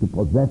to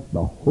possess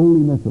the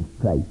holiness of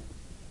Christ,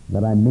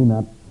 that I may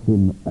not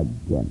sin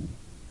again.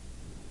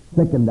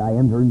 Second, I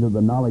enter into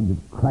the knowledge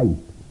of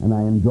Christ, and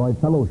I enjoy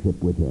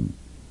fellowship with him.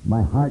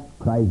 My heart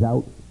cries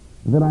out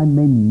that I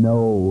may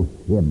know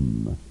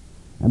him,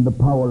 and the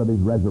power of his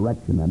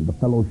resurrection and the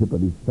fellowship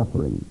of his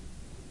sufferings,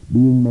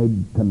 being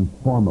made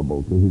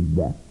conformable to his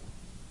death.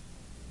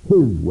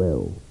 His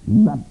will,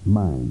 not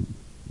mine,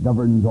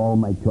 governs all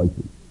my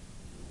choices.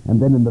 And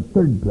then in the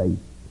third place,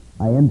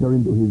 I enter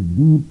into his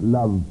deep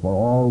love for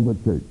all the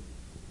church,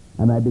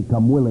 and I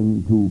become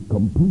willing to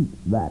complete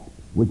that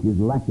which is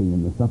lacking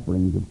in the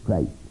sufferings of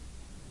Christ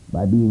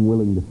by being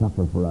willing to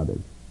suffer for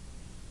others.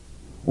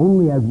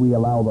 Only as we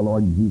allow the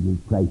Lord Jesus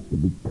Christ to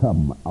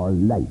become our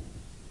life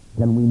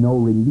can we know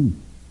relief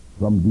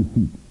from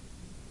defeat.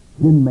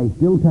 Sin may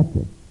still touch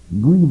us,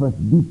 grieve us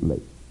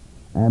deeply,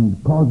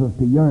 and cause us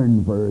to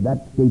yearn for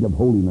that state of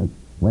holiness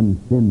when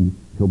sin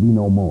shall be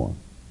no more.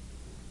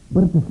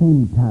 But at the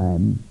same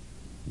time,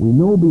 we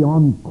know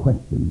beyond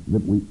question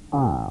that we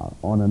are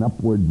on an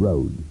upward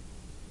road.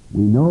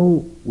 We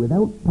know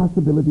without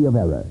possibility of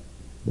error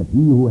that he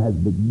who has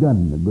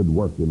begun a good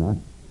work in us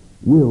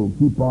will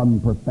keep on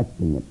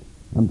perfecting it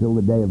until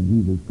the day of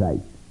Jesus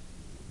Christ.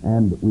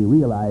 And we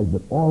realize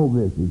that all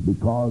this is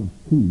because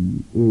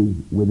he is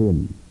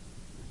within,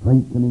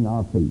 strengthening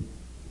our faith,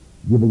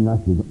 giving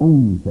us his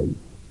own faith.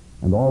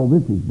 And all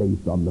this is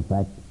based on the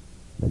fact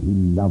that he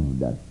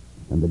loved us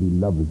and that he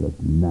loves us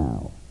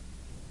now.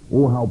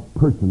 Oh, how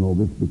personal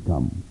this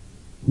becomes.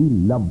 He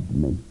loved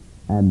me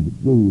and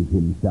gave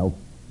himself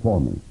for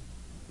me.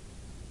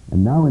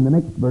 And now in the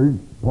next verse,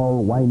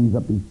 Paul winds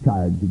up his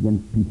charge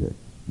against Peter,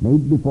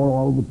 made before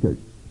all the church,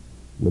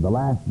 with the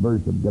last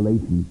verse of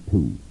Galatians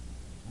 2.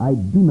 I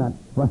do not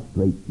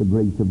frustrate the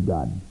grace of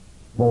God,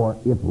 for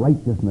if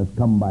righteousness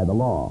come by the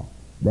law,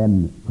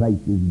 then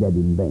Christ is dead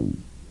in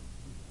vain.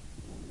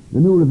 The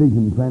New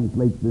Revision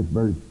translates this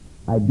verse,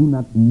 I do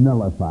not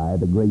nullify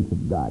the grace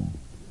of God,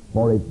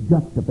 for if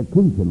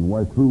justification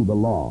were through the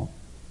law,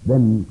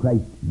 then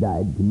Christ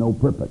died to no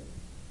purpose.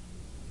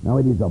 Now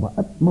it is of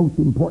utmost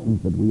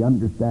importance that we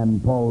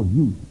understand Paul's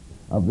use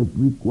of this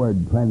Greek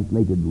word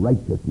translated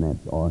righteousness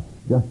or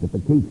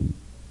justification,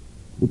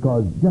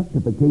 because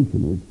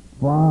justification is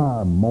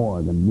far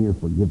more than mere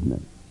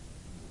forgiveness.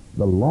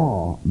 The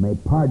law may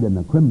pardon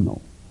a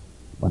criminal,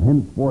 but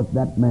henceforth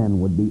that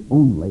man would be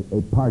only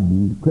a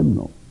pardoned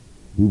criminal.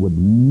 He would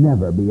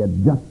never be a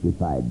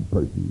justified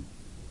person.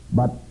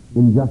 But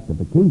in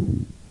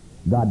justification,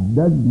 God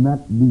does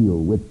not deal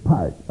with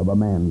part of a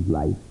man's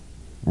life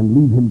and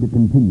leave him to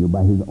continue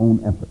by his own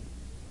effort.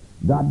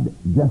 God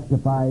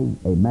justifies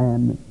a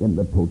man in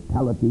the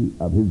totality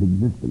of his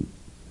existence,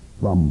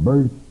 from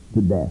birth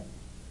to death.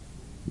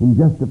 In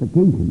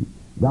justification,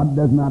 God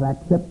does not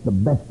accept the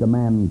best a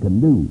man can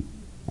do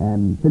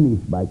and finish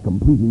by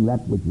completing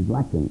that which is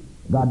lacking.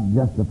 God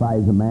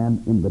justifies a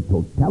man in the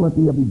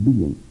totality of his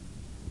being.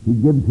 He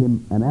gives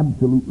him an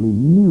absolutely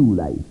new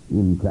life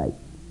in Christ.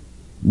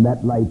 And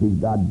that life is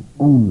God's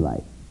own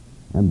life.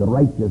 And the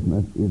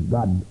righteousness is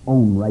God's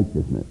own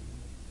righteousness.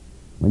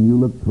 When you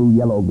look through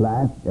yellow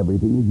glass,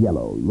 everything is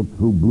yellow. You look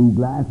through blue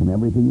glass, and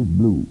everything is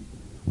blue.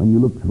 When you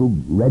look through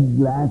red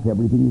glass,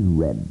 everything is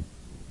red.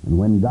 And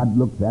when God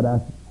looks at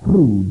us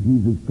through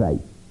Jesus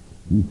Christ,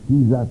 he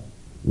sees us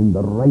in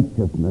the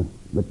righteousness,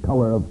 the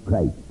color of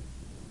Christ.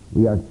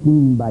 We are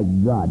seen by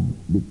God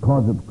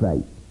because of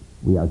Christ.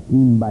 We are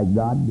seen by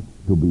God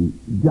to be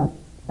just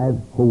as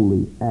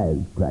holy as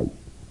Christ,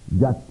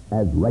 just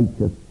as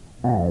righteous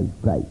as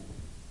Christ.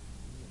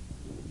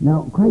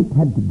 Now, Christ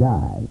had to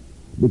die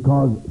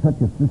because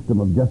such a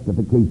system of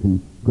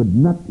justification could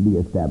not be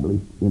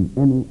established in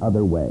any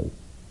other way.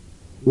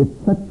 If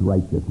such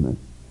righteousness,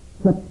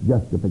 such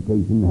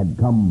justification had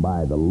come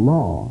by the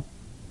law,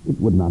 it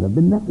would not have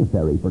been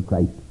necessary for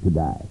Christ to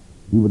die.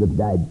 He would have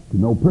died to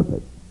no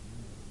purpose.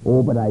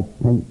 Oh, but I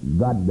thank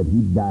God that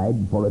he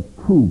died for a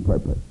true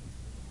purpose.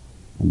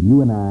 And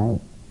you and I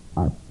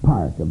are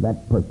part of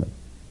that purpose.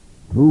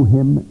 Through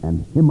him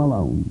and him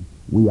alone,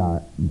 we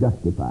are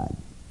justified.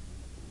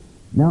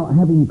 Now,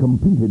 having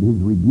completed his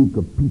rebuke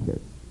of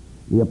Peter,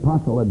 the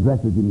apostle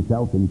addresses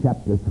himself in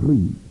chapter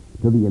 3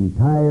 to the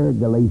entire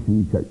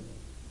Galatian church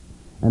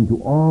and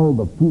to all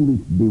the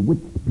foolish,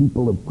 bewitched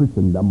people of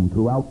Christendom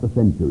throughout the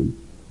century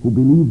who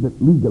believe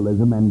that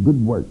legalism and good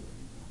works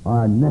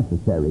are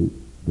necessary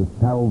to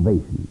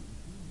salvation.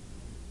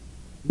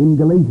 In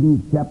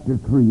Galatians chapter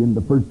 3, in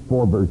the first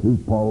 4 verses,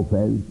 Paul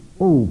says,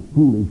 O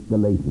foolish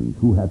Galatians,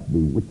 who hath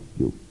bewitched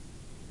you,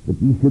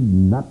 that ye should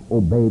not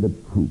obey the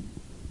truth,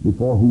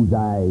 before whose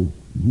eyes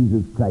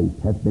Jesus Christ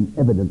hath been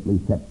evidently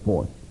set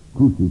forth,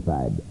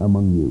 crucified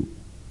among you.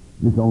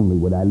 This only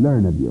would I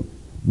learn of you.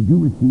 Did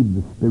you receive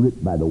the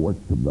Spirit by the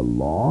works of the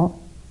law,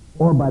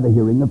 or by the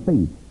hearing of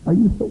faith? Are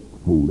you so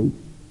foolish?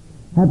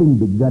 Having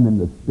begun in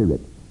the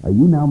Spirit, are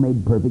you now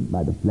made perfect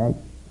by the flesh?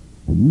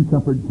 Have you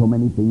suffered so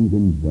many things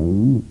in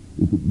vain,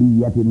 if it be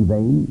yet in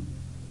vain?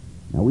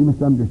 Now we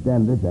must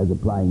understand this as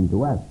applying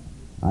to us.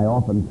 I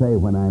often say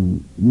when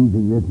I'm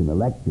using this in a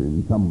lecture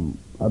in some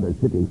other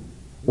city,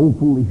 O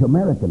foolish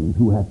Americans,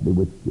 who hath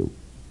bewitched you?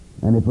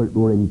 And if it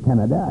were in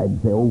Canada,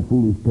 I'd say, O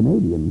foolish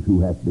Canadians,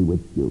 who hath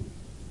bewitched you?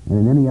 And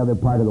in any other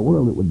part of the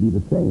world, it would be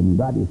the same.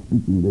 God is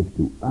speaking this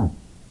to us.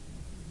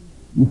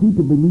 You see,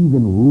 to believe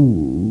in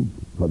rules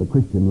for the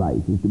Christian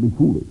life is to be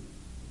foolish,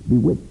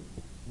 bewitched,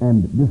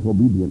 and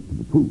disobedient to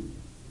the truth.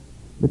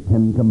 The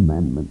 10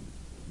 Commandments,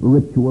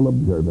 ritual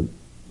observance,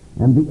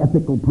 and the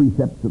ethical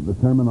precepts of the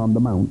Sermon on the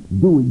Mount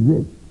do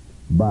exist,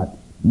 but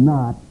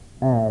not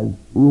as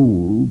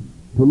rules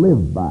to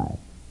live by.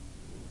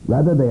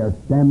 Rather, they are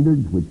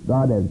standards which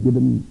God has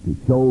given to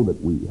show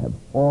that we have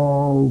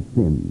all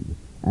sinned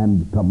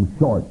and come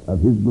short of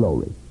his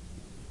glory.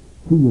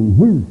 Seeing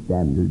his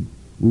standards,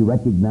 We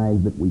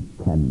recognize that we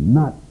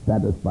cannot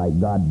satisfy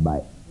God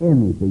by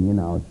anything in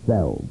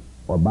ourselves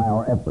or by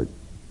our efforts.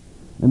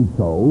 And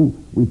so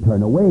we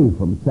turn away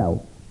from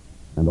self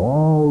and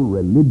all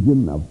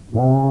religion of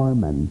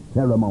form and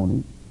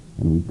ceremony,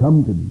 and we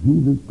come to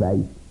Jesus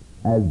Christ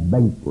as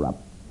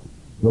bankrupts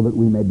so that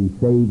we may be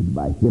saved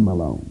by him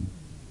alone.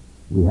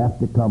 We have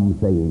to come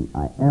saying,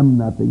 I am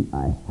nothing,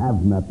 I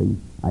have nothing,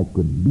 I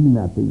could be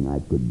nothing, I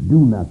could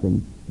do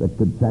nothing that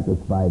could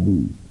satisfy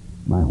thee.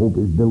 My hope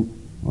is built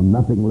on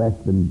nothing less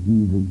than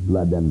Jesus'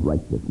 blood and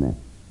righteousness.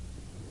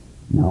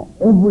 Now,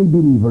 every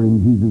believer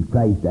in Jesus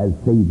Christ as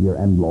Savior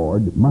and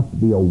Lord must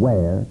be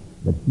aware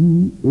that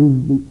he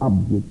is the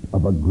object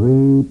of a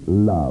great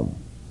love,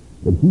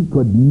 that he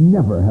could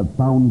never have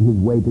found his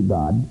way to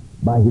God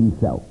by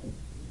himself.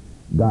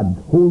 God's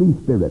Holy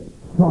Spirit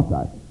sought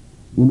us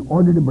in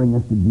order to bring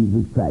us to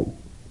Jesus Christ,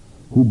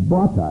 who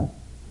bought us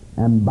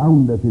and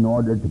bound us in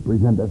order to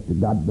present us to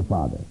God the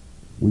Father.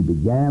 We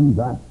began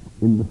thus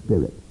in the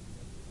Spirit.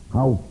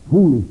 How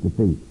foolish to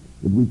think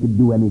that we could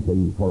do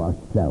anything for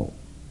ourselves.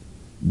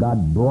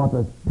 God brought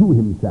us to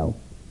himself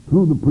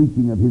through the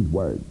preaching of his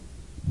word,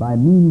 by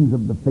means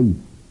of the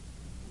faith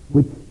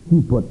which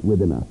he put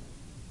within us.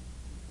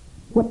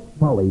 What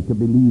folly to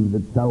believe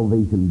that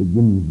salvation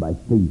begins by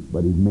faith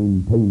but is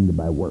maintained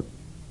by works.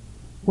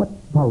 What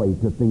folly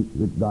to think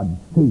that God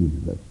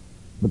saves us,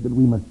 but that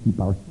we must keep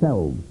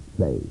ourselves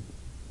saved.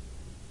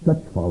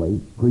 Such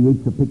folly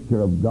creates a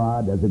picture of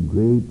God as a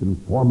great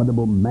and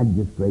formidable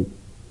magistrate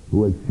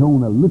who has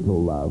shown a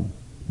little love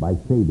by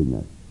saving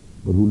us,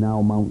 but who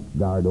now mounts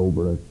guard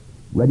over us,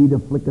 ready to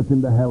flick us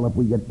into hell if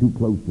we get too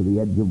close to the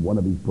edge of one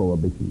of his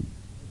prohibitions.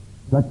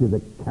 Such is a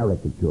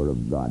caricature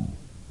of God,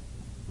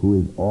 who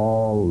is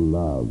all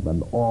love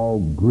and all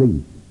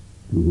grace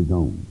to his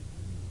own.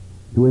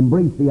 To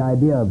embrace the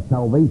idea of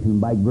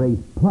salvation by grace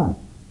plus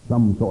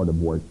some sort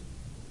of work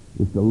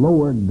is to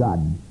lower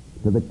God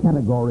to the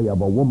category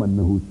of a woman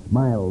who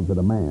smiles at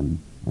a man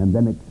and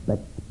then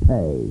expects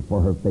pay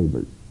for her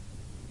favors.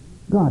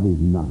 God is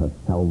not a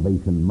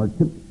salvation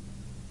merchant.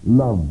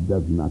 Love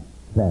does not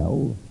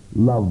sell.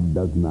 Love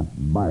does not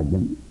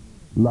bargain.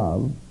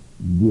 Love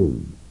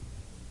gives.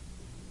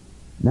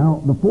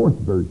 Now, the fourth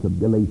verse of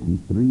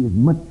Galatians 3 is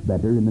much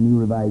better in the New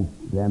Revised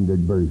Standard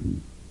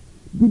Version.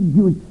 Did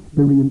you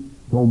experience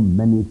so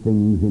many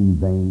things in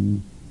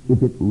vain,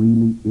 if it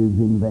really is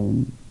in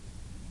vain?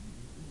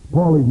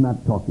 Paul is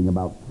not talking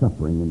about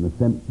suffering in the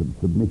sense of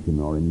submission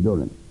or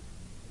endurance.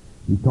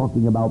 He's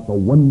talking about the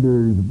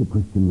wonders of the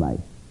Christian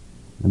life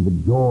and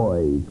the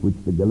joys which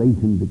the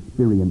Galatians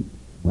experienced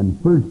when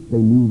first they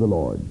knew the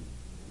Lord.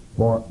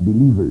 For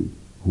believers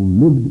who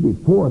lived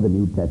before the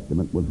New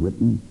Testament was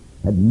written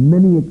had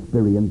many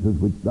experiences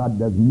which God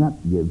does not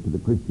give to the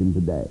Christian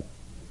today,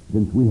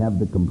 since we have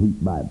the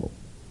complete Bible.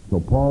 So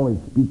Paul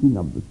is speaking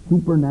of the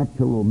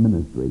supernatural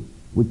ministry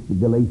which the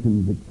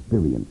Galatians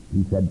experienced.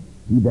 He said,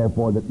 He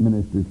therefore that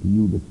ministers to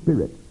you the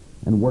Spirit,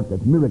 and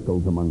worketh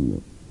miracles among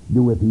you,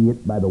 doeth he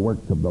it by the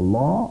works of the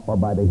law, or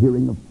by the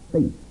hearing of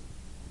faith?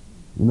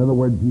 In other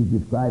words, he's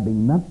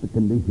describing not the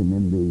condition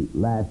in the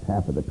last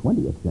half of the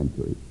 20th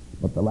century,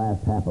 but the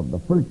last half of the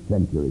 1st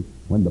century,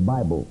 when the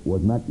Bible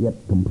was not yet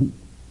complete.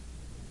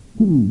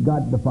 He,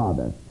 God the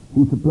Father,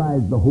 who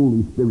supplies the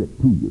Holy Spirit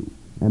to you,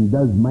 and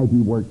does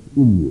mighty works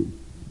in you,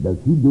 does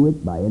he do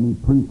it by any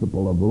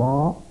principle of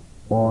law,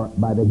 or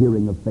by the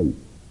hearing of faith?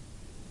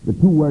 The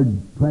two words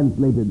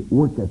translated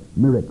worketh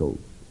miracles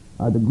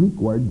are the Greek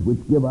words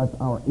which give us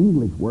our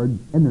English words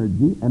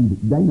energy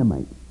and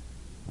dynamite.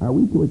 Are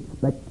we to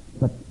expect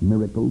such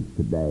miracles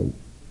today?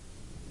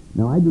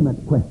 Now, I do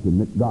not question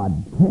that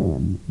God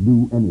can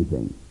do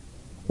anything,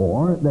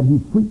 or that he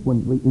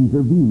frequently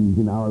intervenes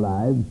in our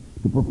lives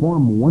to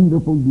perform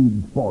wonderful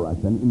deeds for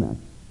us and in us.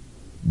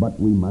 But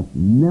we must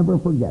never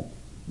forget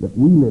that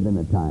we live in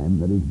a time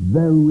that is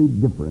very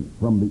different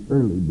from the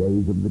early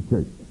days of the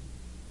church.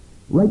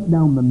 Write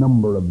down the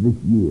number of this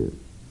year,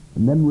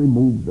 and then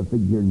remove the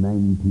figure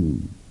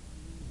 19.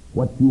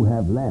 What you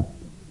have left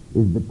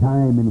is the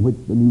time in which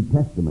the New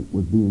Testament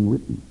was being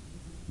written.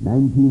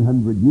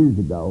 1900 years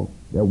ago,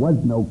 there was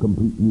no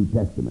complete New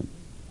Testament.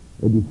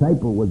 A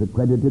disciple was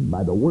accredited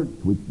by the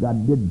works which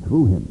God did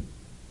through him.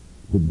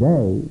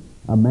 Today,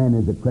 a man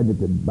is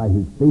accredited by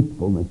his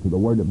faithfulness to the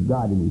Word of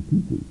God in his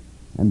teaching,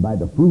 and by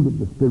the fruit of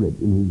the Spirit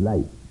in his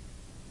life.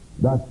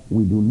 Thus,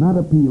 we do not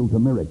appeal to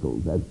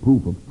miracles as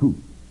proof of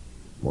truth,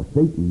 for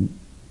Satan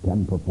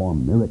can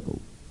perform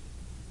miracles.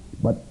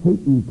 But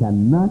Satan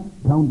cannot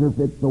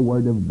counterfeit the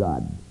Word of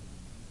God,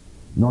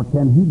 nor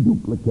can he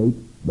duplicate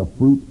the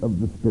fruit of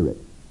the Spirit.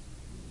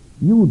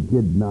 You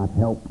did not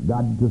help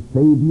God to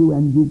save you,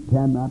 and you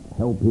cannot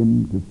help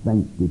him to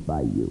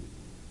sanctify you.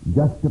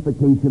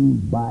 Justification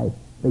by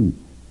faith.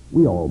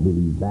 We all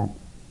believe that.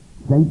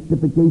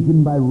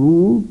 Sanctification by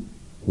rules?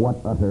 What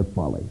utter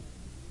folly.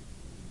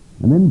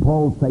 And then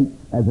Paul cites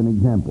as an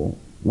example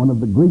one of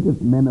the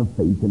greatest men of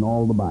faith in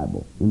all the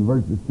Bible. In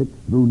verses 6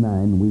 through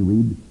 9 we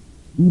read,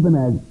 even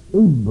as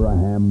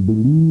Abraham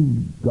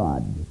believed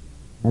God,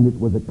 and it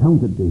was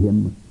accounted to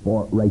him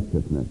for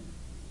righteousness.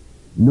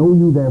 Know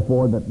you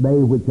therefore that they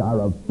which are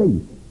of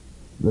faith,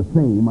 the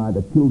same are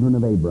the children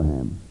of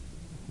Abraham.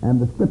 And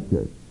the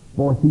Scripture,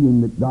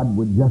 foreseeing that God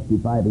would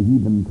justify the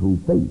heathen through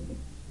faith,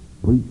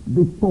 preached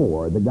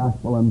before the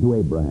gospel unto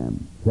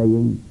Abraham,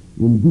 saying,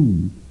 In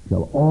thee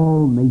shall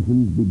all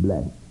nations be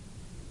blessed.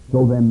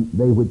 So then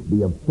they which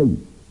be of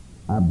faith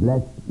are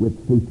blessed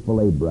with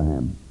faithful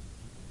Abraham.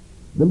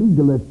 The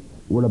legalists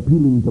were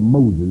appealing to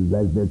Moses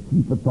as their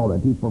chief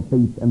authority for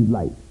faith and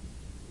life.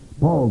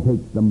 Paul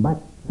takes them back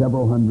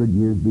several hundred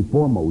years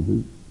before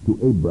Moses to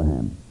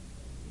Abraham.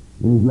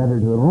 In his letter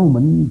to the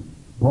Romans,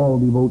 Paul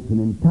devotes an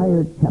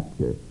entire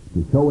chapter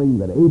to showing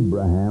that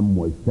Abraham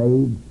was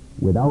saved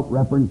without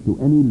reference to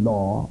any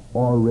law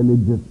or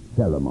religious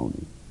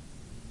ceremony.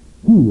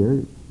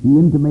 Here, he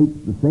intimates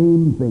the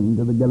same thing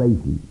to the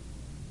Galatians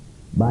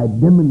by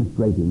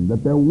demonstrating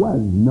that there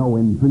was no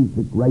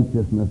intrinsic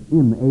righteousness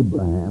in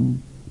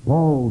Abraham.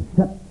 Paul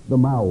shuts the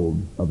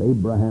mouths of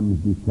Abraham's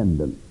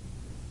descendants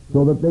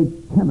so that they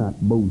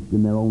cannot boast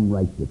in their own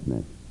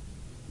righteousness.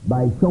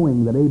 By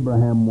showing that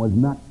Abraham was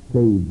not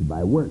saved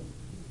by works,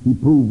 he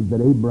proves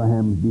that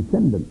Abraham's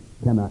descendants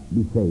cannot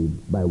be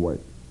saved by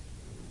works.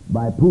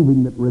 By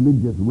proving that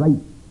religious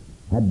rites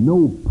had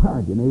no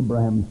part in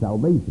Abraham's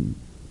salvation,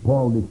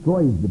 Paul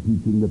destroys the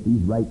teaching that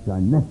these rites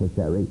are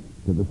necessary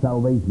to the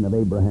salvation of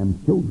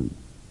Abraham's children.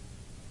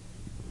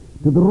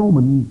 To the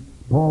Romans,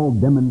 Paul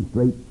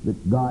demonstrates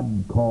that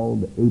God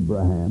called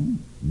Abraham,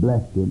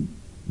 blessed him,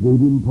 gave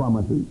him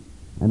promises,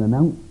 and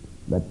announced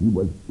that he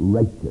was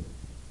righteous.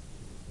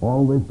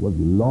 All this was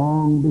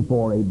long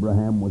before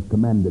Abraham was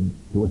commanded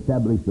to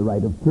establish the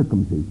rite of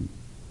circumcision,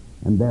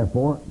 and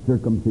therefore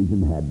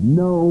circumcision had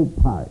no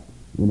part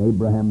in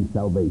Abraham's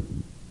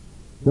salvation.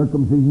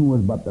 Circumcision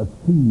was but the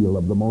seal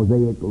of the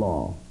Mosaic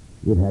law.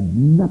 It had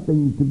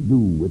nothing to do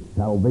with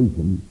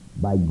salvation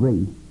by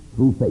grace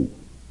through faith.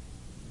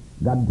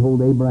 God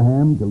told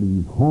Abraham to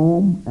leave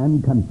home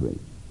and country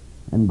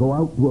and go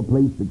out to a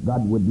place that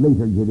God would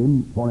later give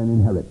him for an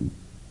inheritance.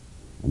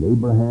 And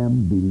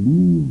Abraham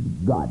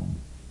believed God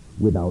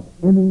without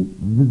any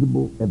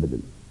visible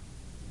evidence,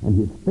 and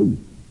his faith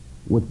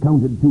was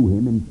counted to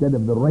him instead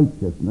of the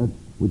righteousness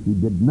which he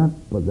did not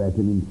possess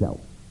in himself.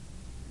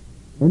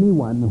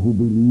 Anyone who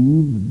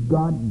believes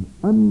God's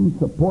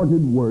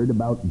unsupported word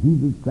about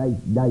Jesus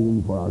Christ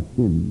dying for our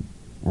sins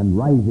and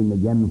rising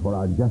again for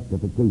our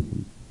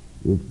justification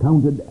is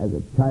counted as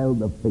a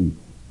child of faith,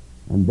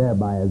 and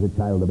thereby as a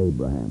child of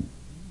Abraham.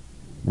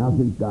 Now,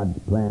 since God's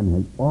plan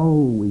has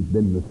always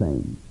been the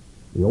same,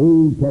 the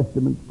Old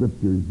Testament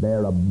Scriptures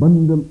bear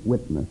abundant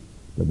witness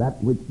to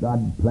that which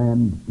God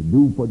planned to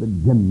do for the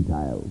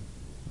Gentiles,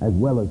 as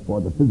well as for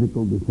the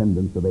physical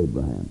descendants of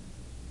Abraham.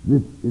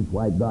 This is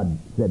why God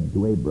said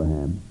to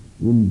Abraham,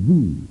 In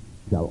thee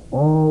shall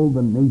all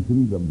the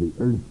nations of the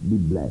earth be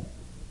blessed.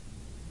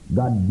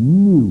 God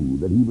knew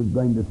that he was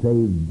going to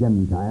save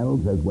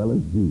Gentiles as well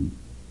as Jews,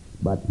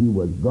 but he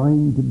was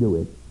going to do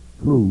it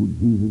through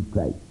Jesus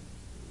Christ.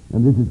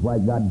 And this is why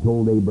God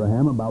told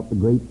Abraham about the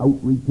great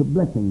outreach of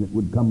blessing that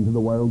would come to the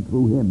world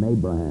through him,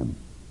 Abraham.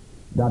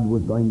 God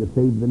was going to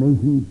save the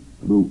nations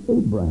through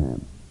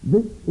Abraham.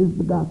 This is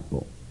the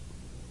gospel.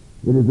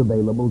 It is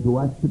available to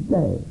us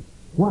today.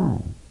 Why?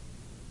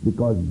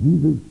 Because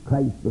Jesus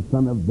Christ, the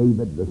son of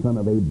David, the son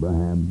of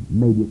Abraham,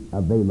 made it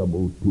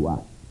available to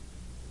us.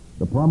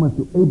 The promise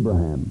to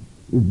Abraham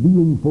is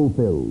being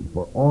fulfilled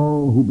for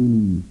all who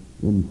believe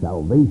in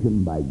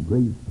salvation by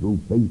grace through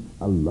faith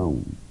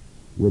alone,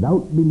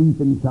 without belief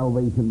in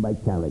salvation by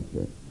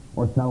character,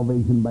 or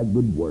salvation by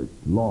good works,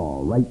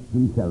 law, rites,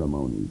 and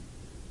ceremonies,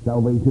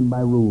 salvation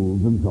by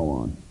rules, and so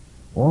on.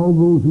 All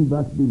those who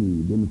thus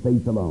believe in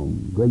faith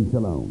alone, grace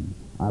alone,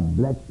 are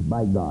blessed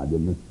by God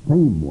in the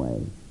same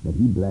way that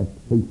he blessed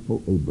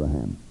faithful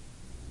Abraham.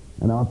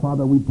 And our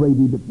Father, we pray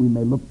thee that we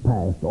may look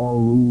past all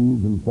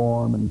rules and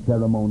form and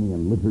ceremony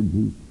and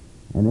liturgy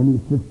and any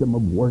system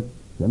of works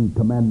and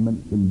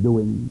commandments and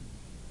doings,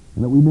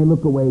 and that we may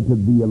look away to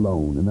thee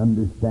alone and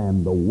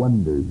understand the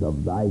wonders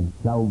of thy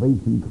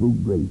salvation through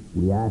grace.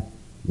 We ask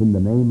in the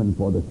name and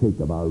for the sake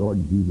of our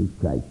Lord Jesus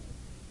Christ.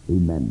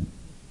 Amen.